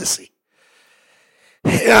no sissy.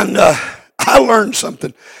 And I learned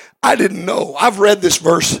something I didn't know. I've read this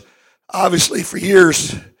verse, obviously, for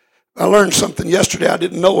years. I learned something yesterday I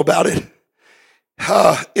didn't know about it.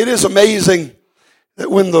 It is amazing that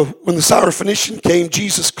when the Syrophoenician came,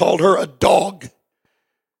 Jesus called her a dog.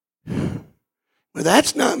 Well,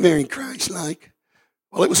 that's not very Christ-like.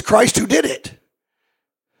 Well, it was Christ who did it.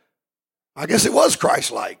 I guess it was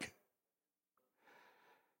Christ-like.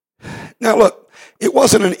 Now, look, it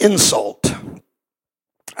wasn't an insult.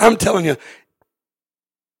 I'm telling you,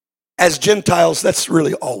 as Gentiles, that's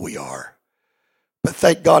really all we are. But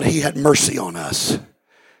thank God he had mercy on us.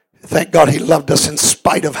 Thank God he loved us in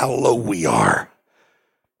spite of how low we are.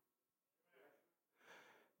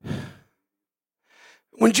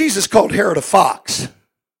 When Jesus called Herod a fox,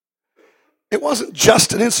 it wasn't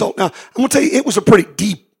just an insult. Now, I'm going to tell you, it was a pretty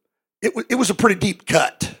deep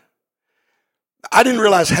cut. I didn't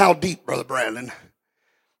realize how deep, Brother Brandon.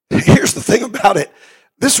 Here's the thing about it.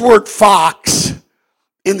 This word fox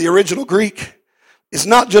in the original Greek is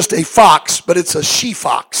not just a fox, but it's a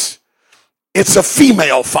she-fox. It's a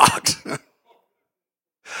female fox.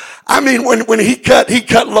 I mean, when he cut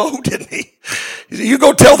low, didn't he? You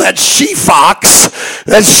go tell that she-fox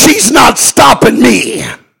that she's not stopping me.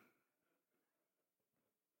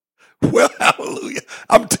 Well, hallelujah.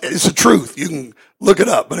 It's the truth. You can look it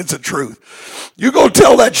up, but it's the truth. You go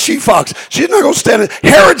tell that she-fox, she's not going to stand.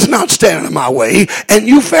 Herod's not standing in my way, and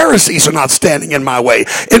you Pharisees are not standing in my way.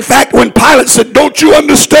 In fact, when Pilate said, don't you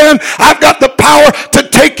understand? I've got the power to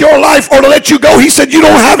take your life or to let you go. He said, you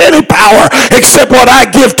don't have any power except what I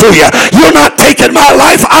give to you. You're not taking my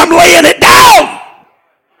life. I'm laying it down.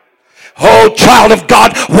 Oh, child of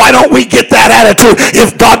God, why don't we get that attitude?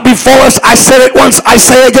 If God be for us, I said it once, I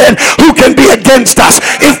say again, who can be against us?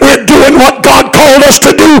 If we're doing what God called us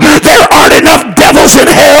to do, there aren't enough devils in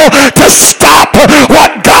hell to stop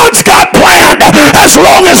what God's got planned. As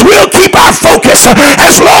long as we'll keep our focus,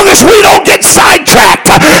 as long as we don't get sidetracked,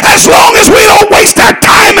 as long as we don't waste our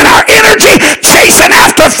time and our energy chasing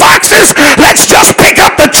after foxes, let's just pick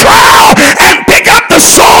up the trowel and pick up the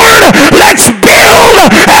sword. Let's build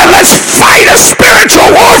and let's fight a spiritual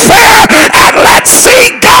warfare, and let's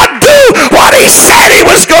see God do what he said he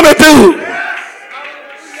was going to do.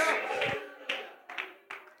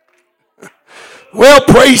 Well,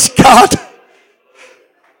 praise God.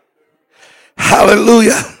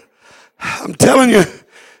 Hallelujah. I'm telling you,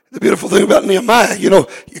 the beautiful thing about Nehemiah, you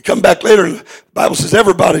come back later and the Bible says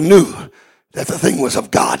everybody knew that the thing was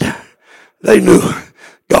of God. They knew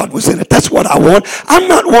God was in it. That's what I want. I'm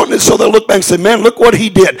not wanting it so they'll look back and say, man, look what he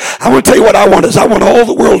did. I want to tell you what I want is I want all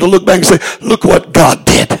the world to look back and say, look what God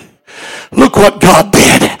did. Look what God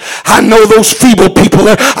did. I know those feeble people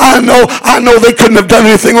there. I know they couldn't have done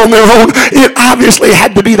anything on their own. It obviously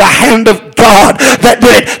had to be the hand of God that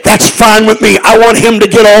did it. That's fine with me. I want him to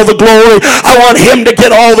get all the glory. I want him to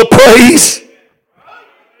get all the praise.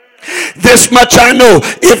 This much I know,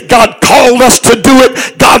 if God called us to do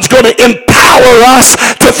it, God's going to empower us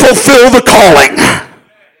to fulfill the calling.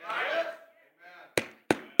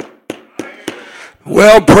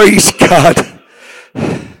 Well, praise God.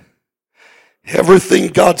 Everything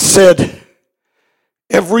God said,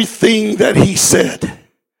 everything that he said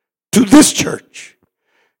to this church,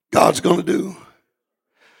 God's going to do.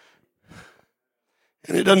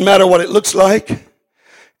 And it doesn't matter what it looks like,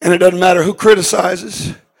 and it doesn't matter who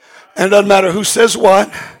criticizes, and it doesn't matter who says what.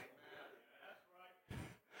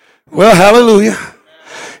 Well, hallelujah.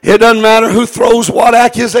 It doesn't matter who throws what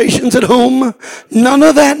accusations at whom. None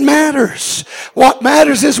of that matters. What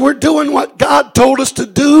matters is we're doing what God told us to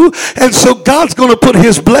do, and so God's going to put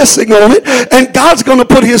his blessing on it, and God's going to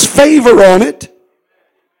put his favor on it.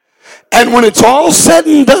 And when it's all said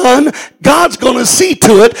and done, God's going to see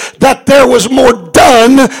to it that there was more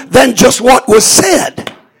done than just what was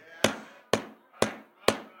said.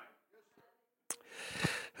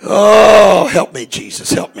 Oh, help me,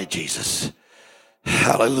 Jesus. Help me, Jesus.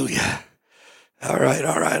 Hallelujah. All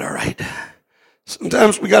right.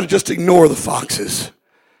 Sometimes we got to just ignore the foxes.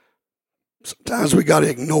 Sometimes we got to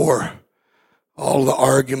ignore all the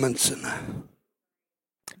arguments and the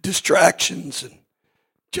distractions and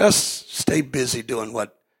just stay busy doing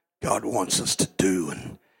what God wants us to do.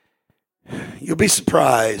 And you'll be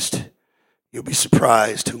surprised. You'll be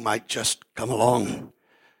surprised who might just come along,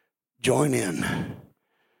 join in.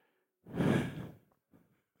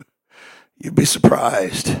 You'd be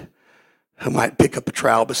surprised who might pick up a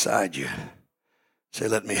trowel beside you. Say,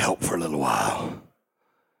 let me help for a little while.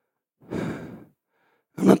 I'm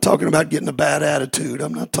not talking about getting a bad attitude.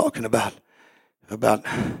 I'm not talking about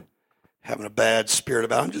having a bad spirit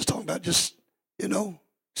about it. I'm just talking about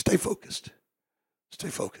stay focused. Stay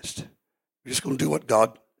focused. We're just going to do what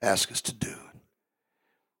God asks us to do.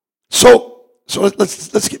 So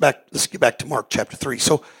let's get back to Mark chapter 3.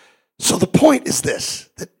 So the point is this,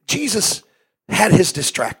 that Jesus had his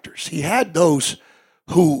distractors. He had those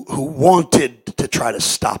who wanted to try to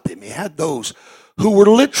stop him. He had those who were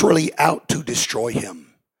literally out to destroy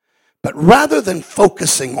him. But rather than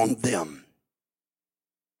focusing on them,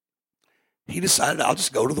 he decided, I'll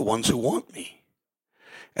just go to the ones who want me.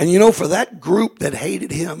 And for that group that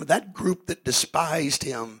hated him, that group that despised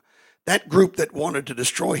him, that group that wanted to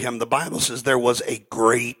destroy him, the Bible says there was a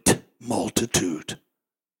great multitude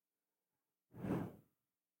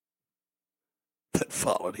that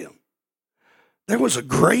followed him. There was a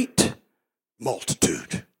great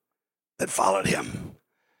multitude that followed him.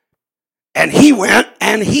 And he went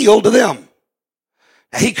and healed them.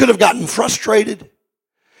 He could have gotten frustrated.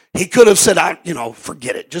 He could have said,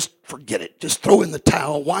 forget it. Just forget it. Just throw in the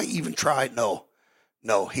towel. Why even try? No.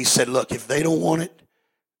 He said, look, if they don't want it,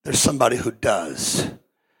 there's somebody who does.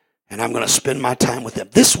 And I'm going to spend my time with them.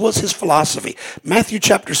 This was his philosophy. Matthew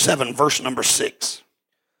chapter 7, verse number 6.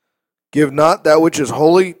 Give not that which is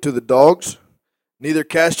holy to the dogs, Neither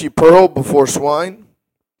cast ye pearl before swine,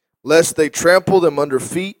 lest they trample them under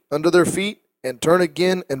their feet, and turn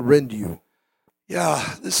again and rend you.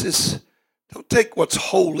 Yeah, don't take what's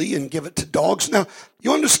holy and give it to dogs. Now,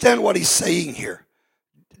 you understand what he's saying here.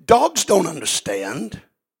 Dogs don't understand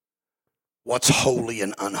what's holy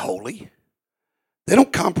and unholy. They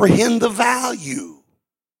don't comprehend the value.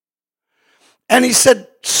 And he said,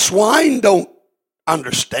 swine don't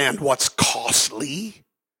understand what's costly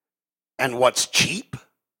and what's cheap.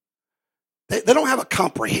 They don't have a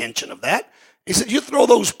comprehension of that. He said, you throw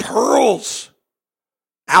those pearls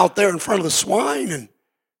out there in front of the swine, and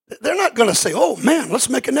they're not going to say, oh man, let's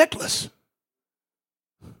make a necklace.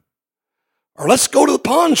 Or let's go to the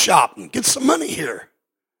pawn shop and get some money here.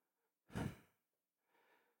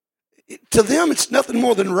 To them, it's nothing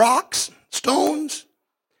more than rocks, stones.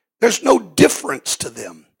 There's no difference to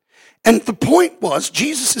them. And the point was,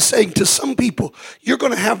 Jesus is saying to some people, you're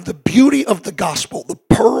going to have the beauty of the gospel, the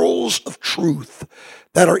pearls of truth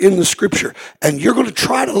that are in the scripture. And you're going to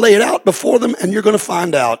try to lay it out before them, and you're going to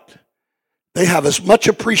find out they have as much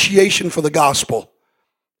appreciation for the gospel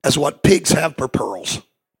as what pigs have for pearls.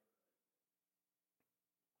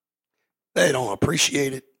 They don't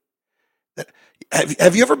appreciate it.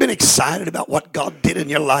 Have you ever been excited about what God did in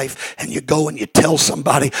your life, and you go and you tell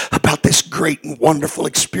somebody about this great and wonderful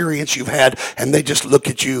experience you've had, and they just look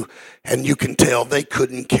at you and you can tell they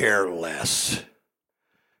couldn't care less.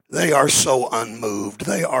 They are so unmoved.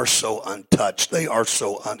 They are so untouched. They are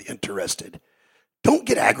so uninterested. Don't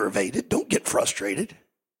get aggravated. Don't get frustrated.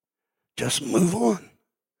 Just move on.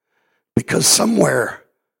 Because somewhere,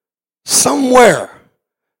 somebody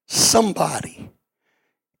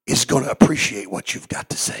is going to appreciate what you've got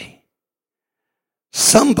to say.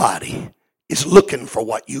 Somebody is looking for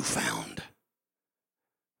what you found.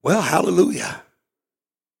 Well, hallelujah.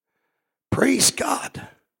 Praise God.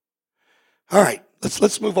 All right,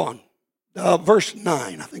 let's move on. Verse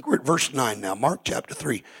 9. I think we're at verse 9 now. Mark chapter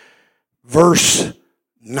 3. Verse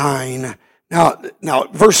 9. Now,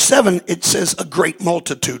 verse 7, it says a great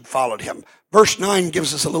multitude followed him. Verse 9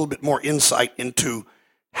 gives us a little bit more insight into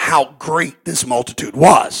how great this multitude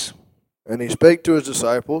was. And he spake to his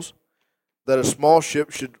disciples that a small ship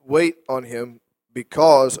should wait on him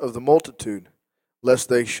because of the multitude, lest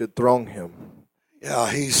they should throng him. Yeah,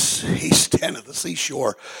 he's standing at the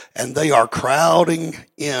seashore, and they are crowding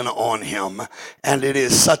in on him. And it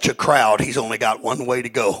is such a crowd, he's only got one way to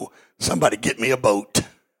go. Somebody get me a boat.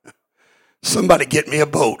 Somebody get me a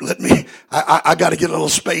boat. I got to get a little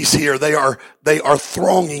space here. They are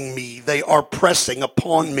thronging me. They are pressing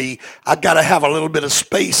upon me. I got to have a little bit of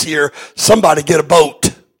space here. Somebody get a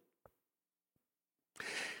boat.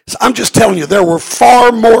 So I'm just telling you, there were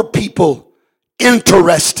far more people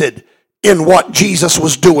interested in what Jesus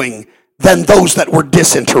was doing than those that were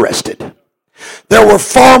disinterested. There were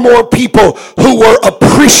far more people who were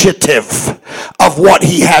appreciative of what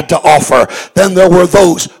he had to offer than there were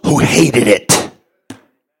those who hated it.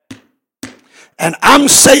 And I'm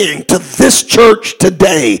saying to this church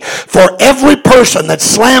today, for every person that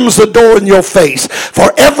slams the door in your face, for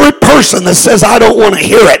every person that says, I don't want to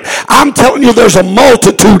hear it, I'm telling you there's a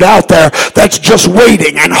multitude out there that's just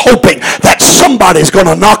waiting and hoping that somebody's going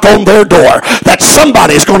to knock on their door, that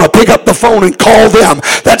somebody's going to pick up the phone and call them,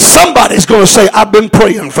 that somebody's going to say, I've been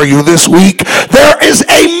praying for you this week. There is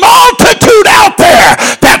a multitude out there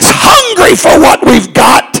that's hungry for what we've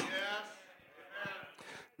got.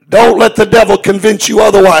 Don't let the devil convince you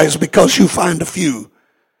otherwise, because you find a few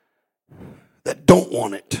that don't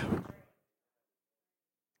want it.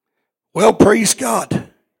 Well, praise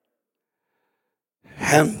God.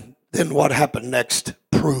 And then what happened next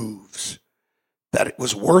proves that it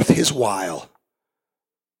was worth his while.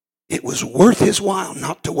 It was worth his while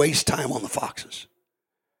not to waste time on the foxes,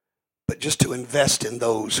 but just to invest in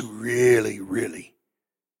those who really, really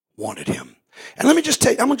wanted him. And let me just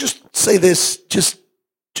tell you, I'm going to just say this, just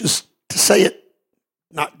to say it,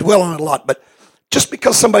 not dwell on it a lot, but just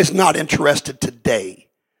because somebody's not interested today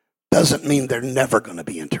doesn't mean they're never going to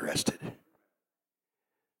be interested.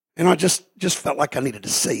 And I just felt like I needed to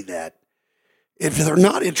say that. If they're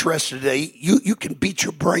not interested today, you can beat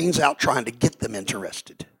your brains out trying to get them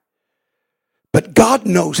interested. But God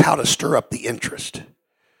knows how to stir up the interest.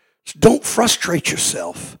 So don't frustrate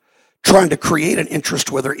yourself trying to create an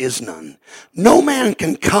interest where there is none. No man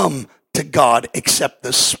can come to God except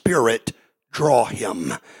the Spirit draw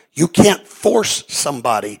him. You can't force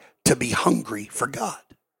somebody to be hungry for God.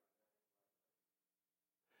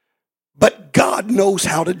 But God knows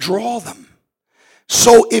how to draw them.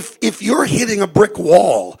 So if you're hitting a brick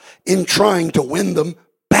wall in trying to win them,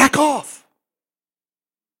 back off.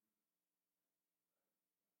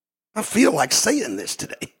 I feel like saying this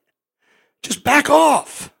today. Just back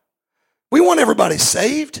off. We want everybody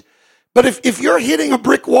saved. But if you're hitting a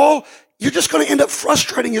brick wall, you're just going to end up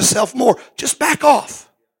frustrating yourself more. Just back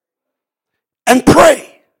off. And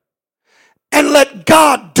pray. And let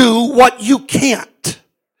God do what you can't.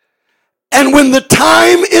 And when the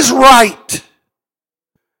time is right,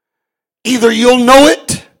 either you'll know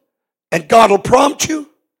it and God will prompt you,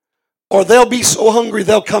 or they'll be so hungry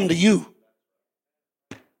they'll come to you.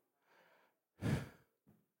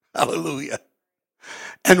 Hallelujah.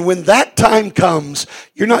 And when that time comes,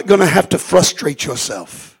 you're not going to have to frustrate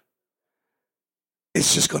yourself.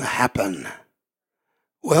 It's just going to happen.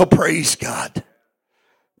 Well, praise God.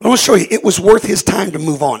 I want to show you, it was worth his time to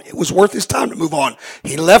move on. It was worth his time to move on.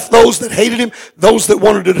 He left those that hated him, those that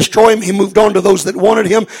wanted to destroy him. He moved on to those that wanted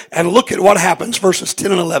him. And look at what happens, verses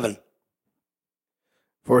 10 and 11.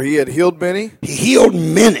 For he had healed many. He healed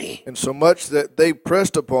many. And so much that they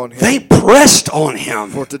pressed upon him. They pressed on him.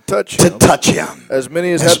 For to touch him. As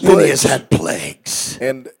many as had plagues.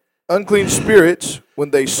 And unclean spirits,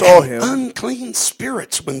 when they saw him. Unclean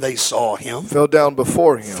spirits, when they saw him. Fell down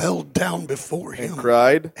before him. And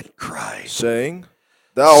cried. Saying,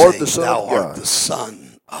 Thou art the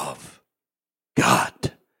Son of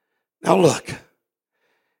God. Now look.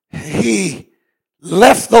 He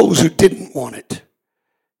left those who didn't want it.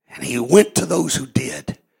 And he went to those who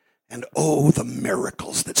did. And oh, the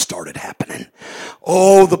miracles that started happening.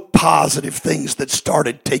 Oh, the positive things that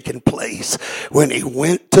started taking place when he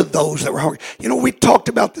went to those that were hungry. You know, we talked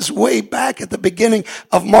about this way back at the beginning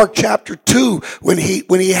of Mark chapter 2 when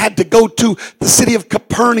he had to go to the city of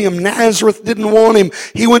Capernaum. Nazareth didn't want him.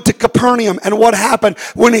 He went to Capernaum. And what happened?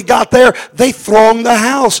 When he got there, they thronged the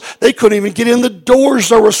house. They couldn't even get in the doors.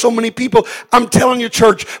 There were so many people. I'm telling you,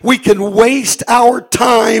 church, we can waste our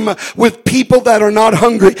time with people that are not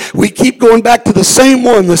hungry. We keep going back to the same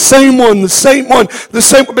one,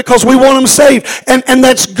 because we want them saved. And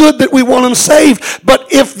that's good that we want them saved.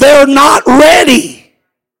 But if they're not ready,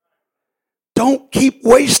 don't keep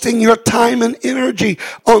wasting your time and energy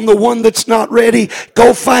on the one that's not ready.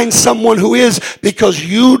 Go find someone who is, because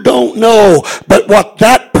you don't know, but what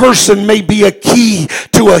that person may be a key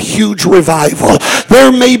to a huge revival.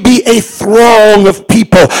 There may be a throng of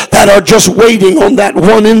people that are just waiting on that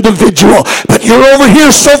one individual, but you're over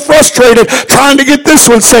here so frustrated trying to get this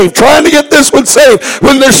one saved,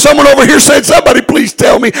 when there's someone over here saying, somebody please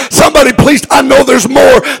tell me, somebody please, I know there's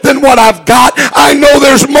more than what I've got, I know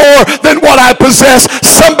there's more than what I possess.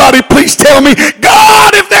 Somebody please tell me,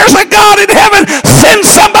 God, if there's a God in heaven, send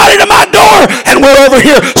somebody to my door. And we're over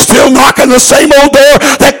here still knocking the same old door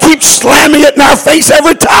that keeps slamming it in our face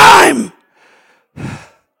every time.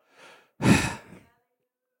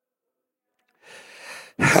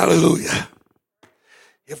 Hallelujah.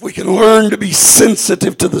 If we can learn to be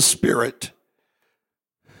sensitive to the Spirit.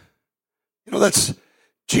 You know, that's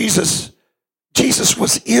Jesus. Jesus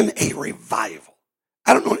was in a revival.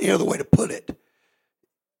 I don't know any other way to put it.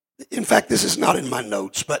 In fact, this is not in my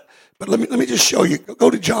notes, but let me just show you. Go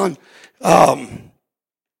to John.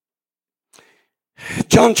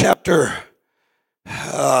 John chapter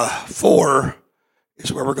 4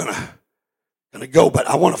 is where we're gonna go, but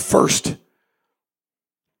I want to first.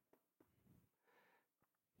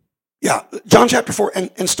 Yeah, John chapter 4,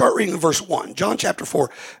 and start reading verse 1. John chapter 4,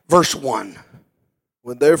 verse 1.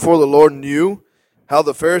 When therefore the Lord knew how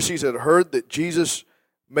the Pharisees had heard that Jesus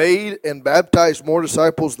made and baptized more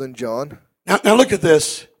disciples than John. Now look at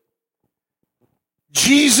this.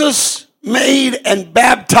 Jesus made and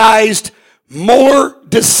baptized more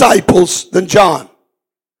disciples than John.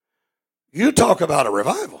 You talk about a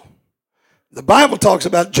revival. The Bible talks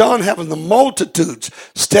about John having the multitudes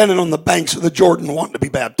standing on the banks of the Jordan wanting to be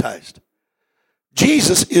baptized.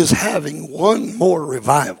 Jesus is having one more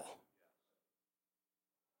revival.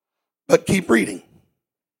 But keep reading.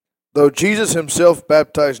 Though Jesus himself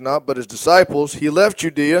baptized not, but his disciples, he left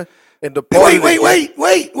Judea and departed.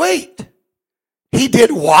 Wait. He did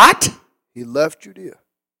what? He left Judea.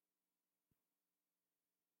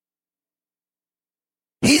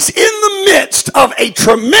 He's in the midst of a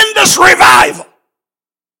tremendous revival.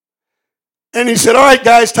 And he said, all right,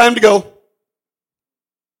 guys, time to go.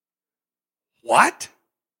 What?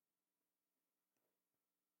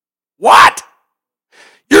 What?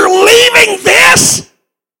 You're leaving this?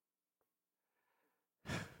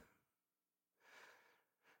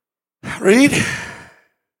 Read.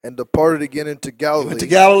 And departed again into Galilee. He went to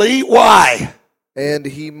Galilee. Why? And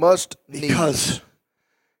he must because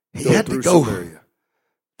he had to go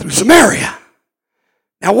through Samaria.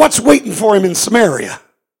 Now what's waiting for him in Samaria?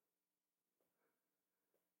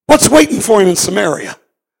 What's waiting for him in Samaria?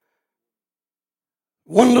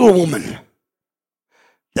 One little woman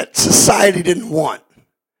that society didn't want.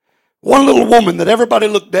 One little woman that everybody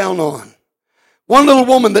looked down on. One little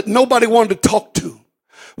woman that nobody wanted to talk to.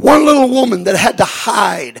 One little woman that had to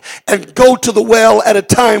hide and go to the well at a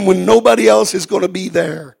time when nobody else is going to be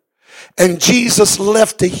there. And Jesus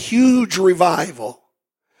left a huge revival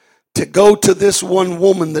to go to this one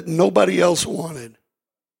woman that nobody else wanted.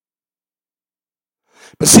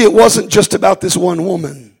 But see, it wasn't just about this one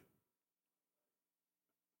woman.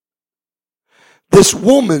 This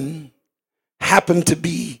woman happened to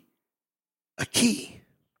be a key.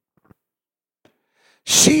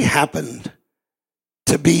 She happened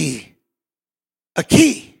to be a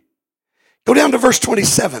key. Go down to verse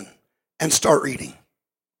 27 and start reading.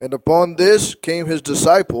 And upon this came his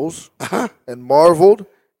disciples and marveled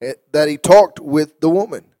that he talked with the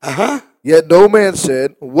woman. Yet no man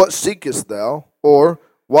said, What seekest thou? Or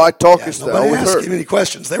why talkest thou with her? Nobody asked him any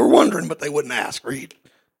questions. They were wondering, but they wouldn't ask. Read.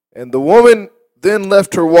 And the woman then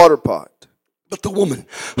left her water pot. But the woman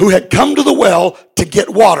who had come to the well to get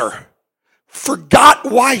water forgot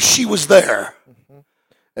why she was there.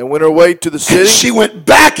 And went her way to the city. And she went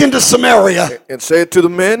back into Samaria. And said to the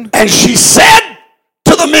men. And she said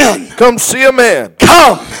to the men. Come see a man.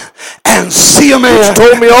 Come and see a man. Which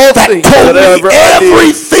told me all things. That told me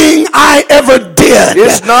everything I ever did.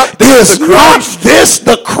 Is not this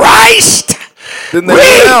the Christ? Then they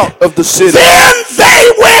went out of the city. Then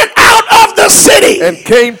they went out of the city. And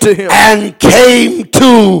came to him. And came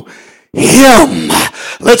to him.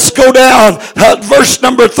 Let's go down. Verse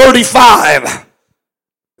number 35.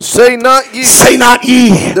 Say not ye. Say not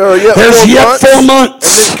ye. There's yet 4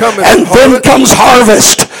 months. And then comes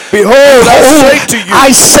harvest. Behold, I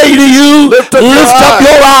say to you, lift up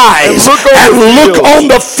your eyes and look on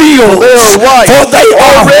the fields, for they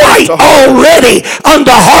are white already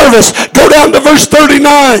unto harvest. Go down to verse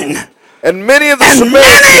 39. And many of the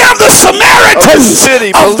Samaritans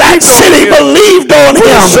of that city believed on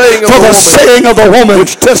him for the saying of the woman,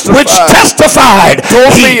 which testified, he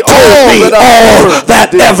told me all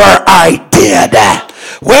that ever I did.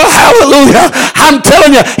 Well, hallelujah. I'm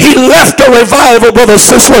telling you, he left a revival, Brother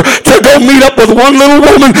Sisler, to go meet up with one little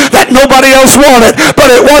woman that nobody else wanted.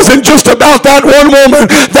 But it wasn't just about that one woman.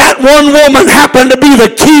 That one woman happened to be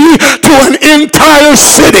the key to an entire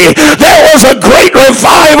city. There was a great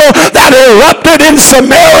revival that erupted in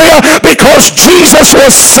Samaria because Jesus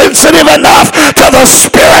was sensitive enough to the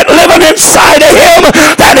Spirit living inside of him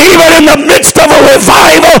that even in the midst of a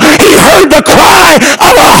revival, he heard the cry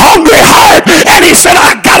of a hungry heart, and he said,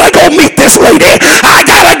 I gotta go meet this lady. I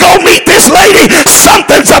gotta go meet this lady.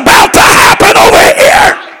 Something's about to happen over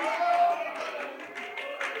here.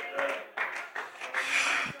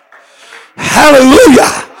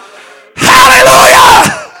 Hallelujah.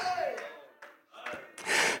 Hallelujah.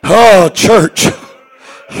 Oh, church.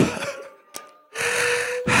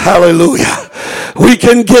 Hallelujah. We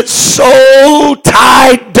can get so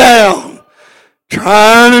tied down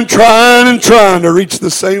trying to reach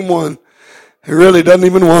the same one. He really doesn't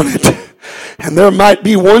even want it. And there might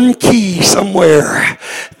be one key somewhere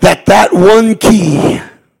that one key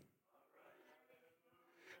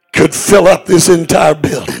could fill up this entire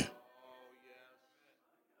building.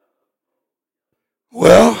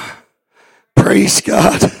 Well, praise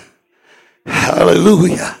God.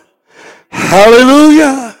 Hallelujah.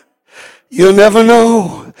 Hallelujah. You never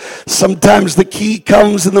know. Sometimes the key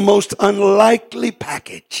comes in the most unlikely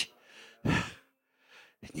package.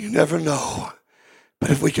 You never know. But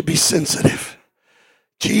if we could be sensitive.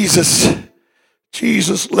 Jesus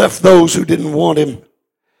left those who didn't want him.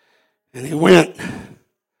 And he went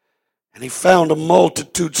and he found a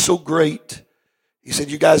multitude so great. He said,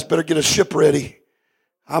 you guys better get a ship ready.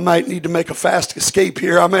 I might need to make a fast escape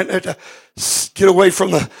here. I might have to get away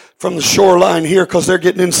from the shoreline here because they're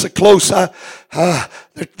getting in so close.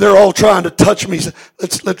 They're all trying to touch me. So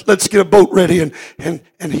let's get a boat ready. And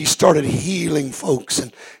he started healing folks,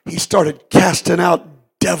 and he started casting out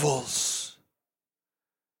devils.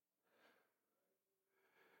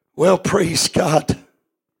 Well, praise God.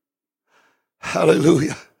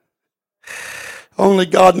 Hallelujah. Only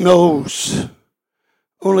God knows.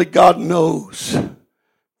 Only God knows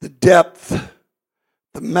the depth,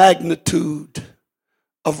 the magnitude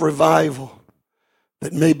of revival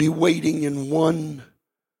that may be waiting in one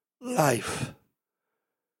life.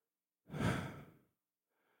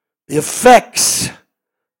 The effects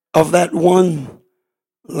of that one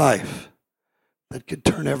life that could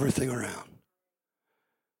turn everything around.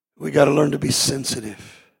 We got to learn to be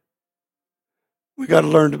sensitive. We got to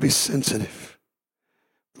learn to be sensitive.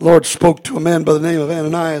 The Lord spoke to a man by the name of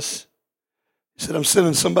Ananias. He said, I'm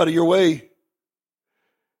sending somebody your way.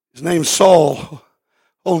 His name's Saul.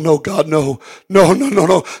 Oh no, God, no.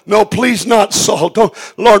 No, please not Saul. Don't,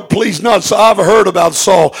 Lord, please not Saul. I've heard about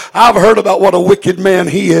Saul. I've heard about what a wicked man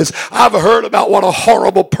he is. I've heard about what a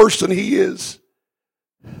horrible person he is.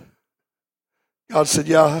 God said,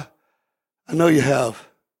 yeah, I know you have.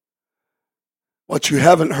 What you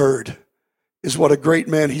haven't heard is what a great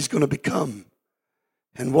man he's going to become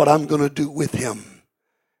and what I'm going to do with him.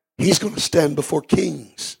 He's going to stand before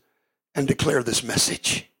kings and declare this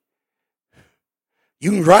message. You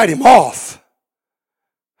can write him off,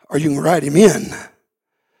 or you can write him in.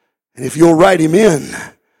 And if you'll write him in,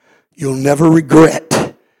 you'll never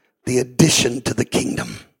regret the addition to the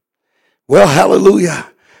kingdom. Well, hallelujah.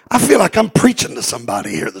 I feel like I'm preaching to somebody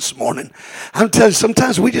here this morning. I'm telling you,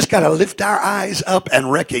 sometimes we just got to lift our eyes up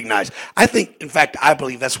and recognize. I think, in fact, I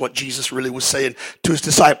believe that's what Jesus really was saying to his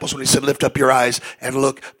disciples when he said, lift up your eyes and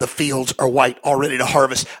look, the fields are white, all ready to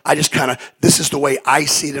harvest. I just this is the way I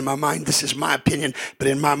see it in my mind. This is my opinion. But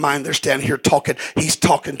in my mind, they're standing here talking. He's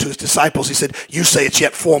talking to his disciples. He said, you say it's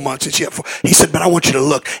yet 4 months. It's yet 4. He said, but I want you to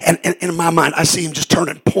look. And in my mind, I see him just turn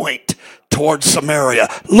and point towards Samaria.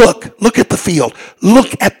 Look at the field.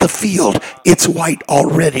 Look at the field. It's white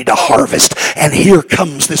already to harvest. And here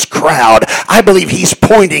comes this crowd. I believe he's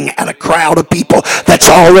pointing at a crowd of people that's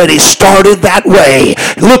already started that way.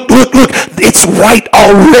 Look. It's white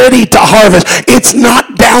already to harvest. It's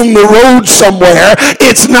not down the road somewhere.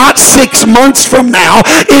 It's not 6 months from now.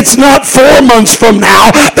 It's not 4 months from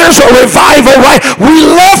now. There's a revival, right? We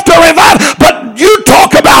left a revival, but you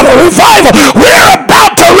talk about a revival. We're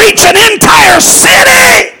about to reach an entire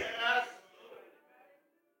city.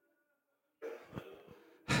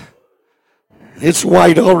 It's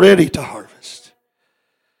white already to harvest.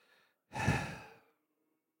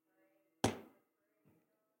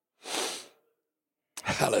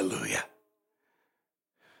 Hallelujah.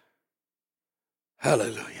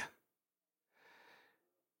 Hallelujah.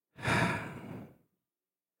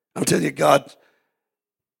 I'm telling you, God's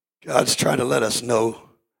trying to let us know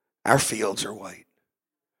our fields are white.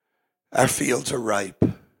 Our fields are ripe.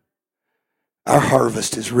 Our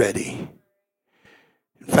harvest is ready.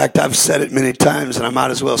 In fact, I've said it many times, and I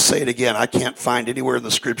might as well say it again. I can't find anywhere in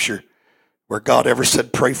the scripture where God ever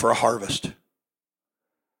said, pray for a harvest.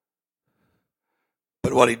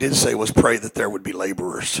 But what he did say was pray that there would be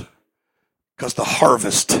laborers, because the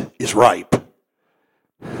harvest is ripe.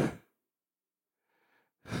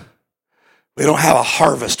 We don't have a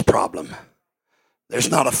harvest problem.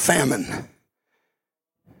 There's not a famine.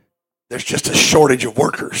 There's just a shortage of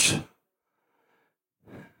workers.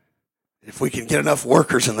 If we can get enough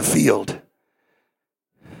workers in the field,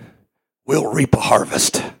 we'll reap a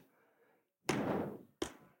harvest.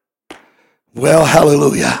 Well,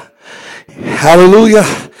 hallelujah. Hallelujah.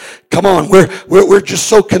 Come on, we're just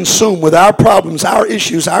so consumed with our problems, our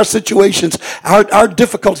issues, our situations, our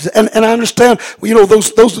difficulties. And I understand,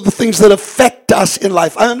 those are the things that affect us in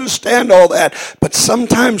life. I understand all that. But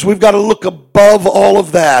sometimes we've got to look above all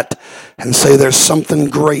of that and say there's something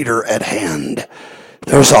greater at hand.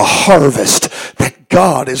 There's a harvest that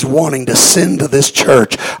God is wanting to send to this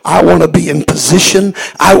church. I want to be in position.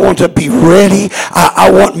 I want to be ready. I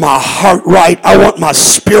want my heart right. I want my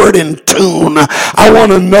spirit in tune. I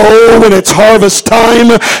want to know when it's harvest time,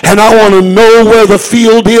 and I want to know where the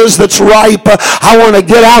field is that's ripe. I want to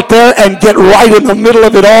get out there and get right in the middle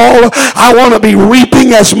of it all. I want to be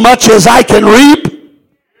reaping as much as I can reap.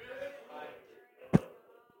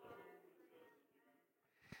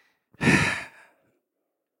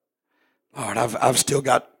 Lord, I've still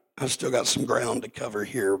got some ground to cover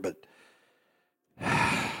here, but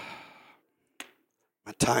my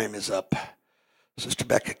time is up. Sister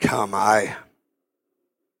Becca, come. I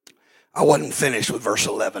wasn't finished with verse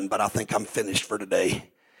 11, but I think I'm finished for today.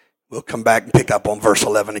 We'll come back and pick up on verse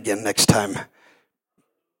 11 again next time,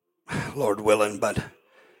 Lord willing. But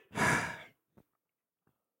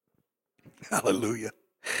hallelujah.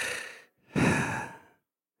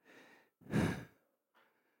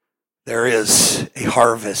 There is a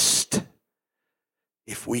harvest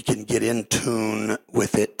if we can get in tune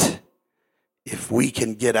with it, if we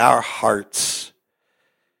can get our hearts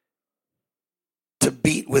to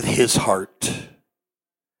beat with his heart,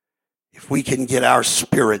 if we can get our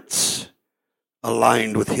spirits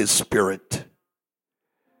aligned with his spirit.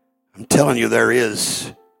 I'm telling you, there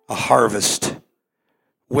is a harvest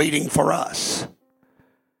waiting for us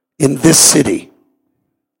in this city.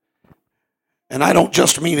 And I don't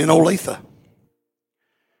just mean in Olathe.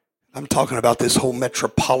 I'm talking about this whole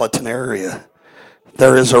metropolitan area.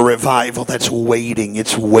 There is a revival that's waiting.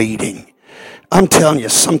 It's waiting. I'm telling you,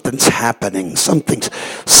 something's happening. Something's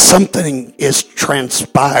Something is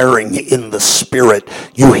transpiring in the spirit.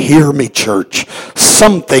 You hear me, church?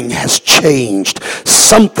 Something has changed.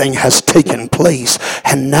 Something has taken place.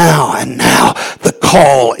 And now, the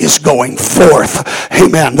call is going forth.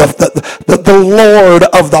 Amen. The Lord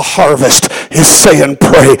of the harvest is saying,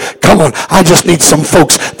 pray. Come on, I just need some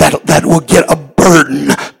folks that will get a burden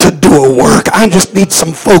to do a work. I just need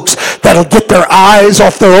some folks that'll get their eyes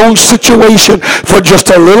off their own situation for just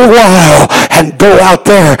a little while and go out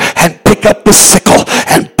there and pick up the sickle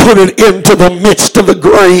and put it into the midst of the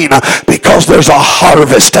grain, because there's a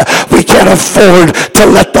harvest. We can't afford to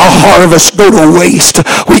let the harvest go to waste.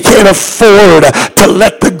 We can't afford to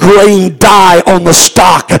let the grain die on the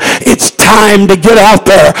stalk. It's time to get out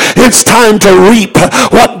there. It's time to reap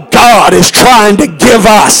what God is trying to give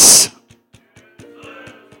us.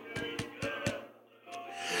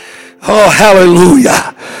 Oh,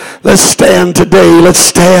 hallelujah. Let's stand today. Let's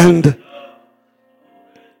stand.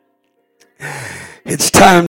 It's time.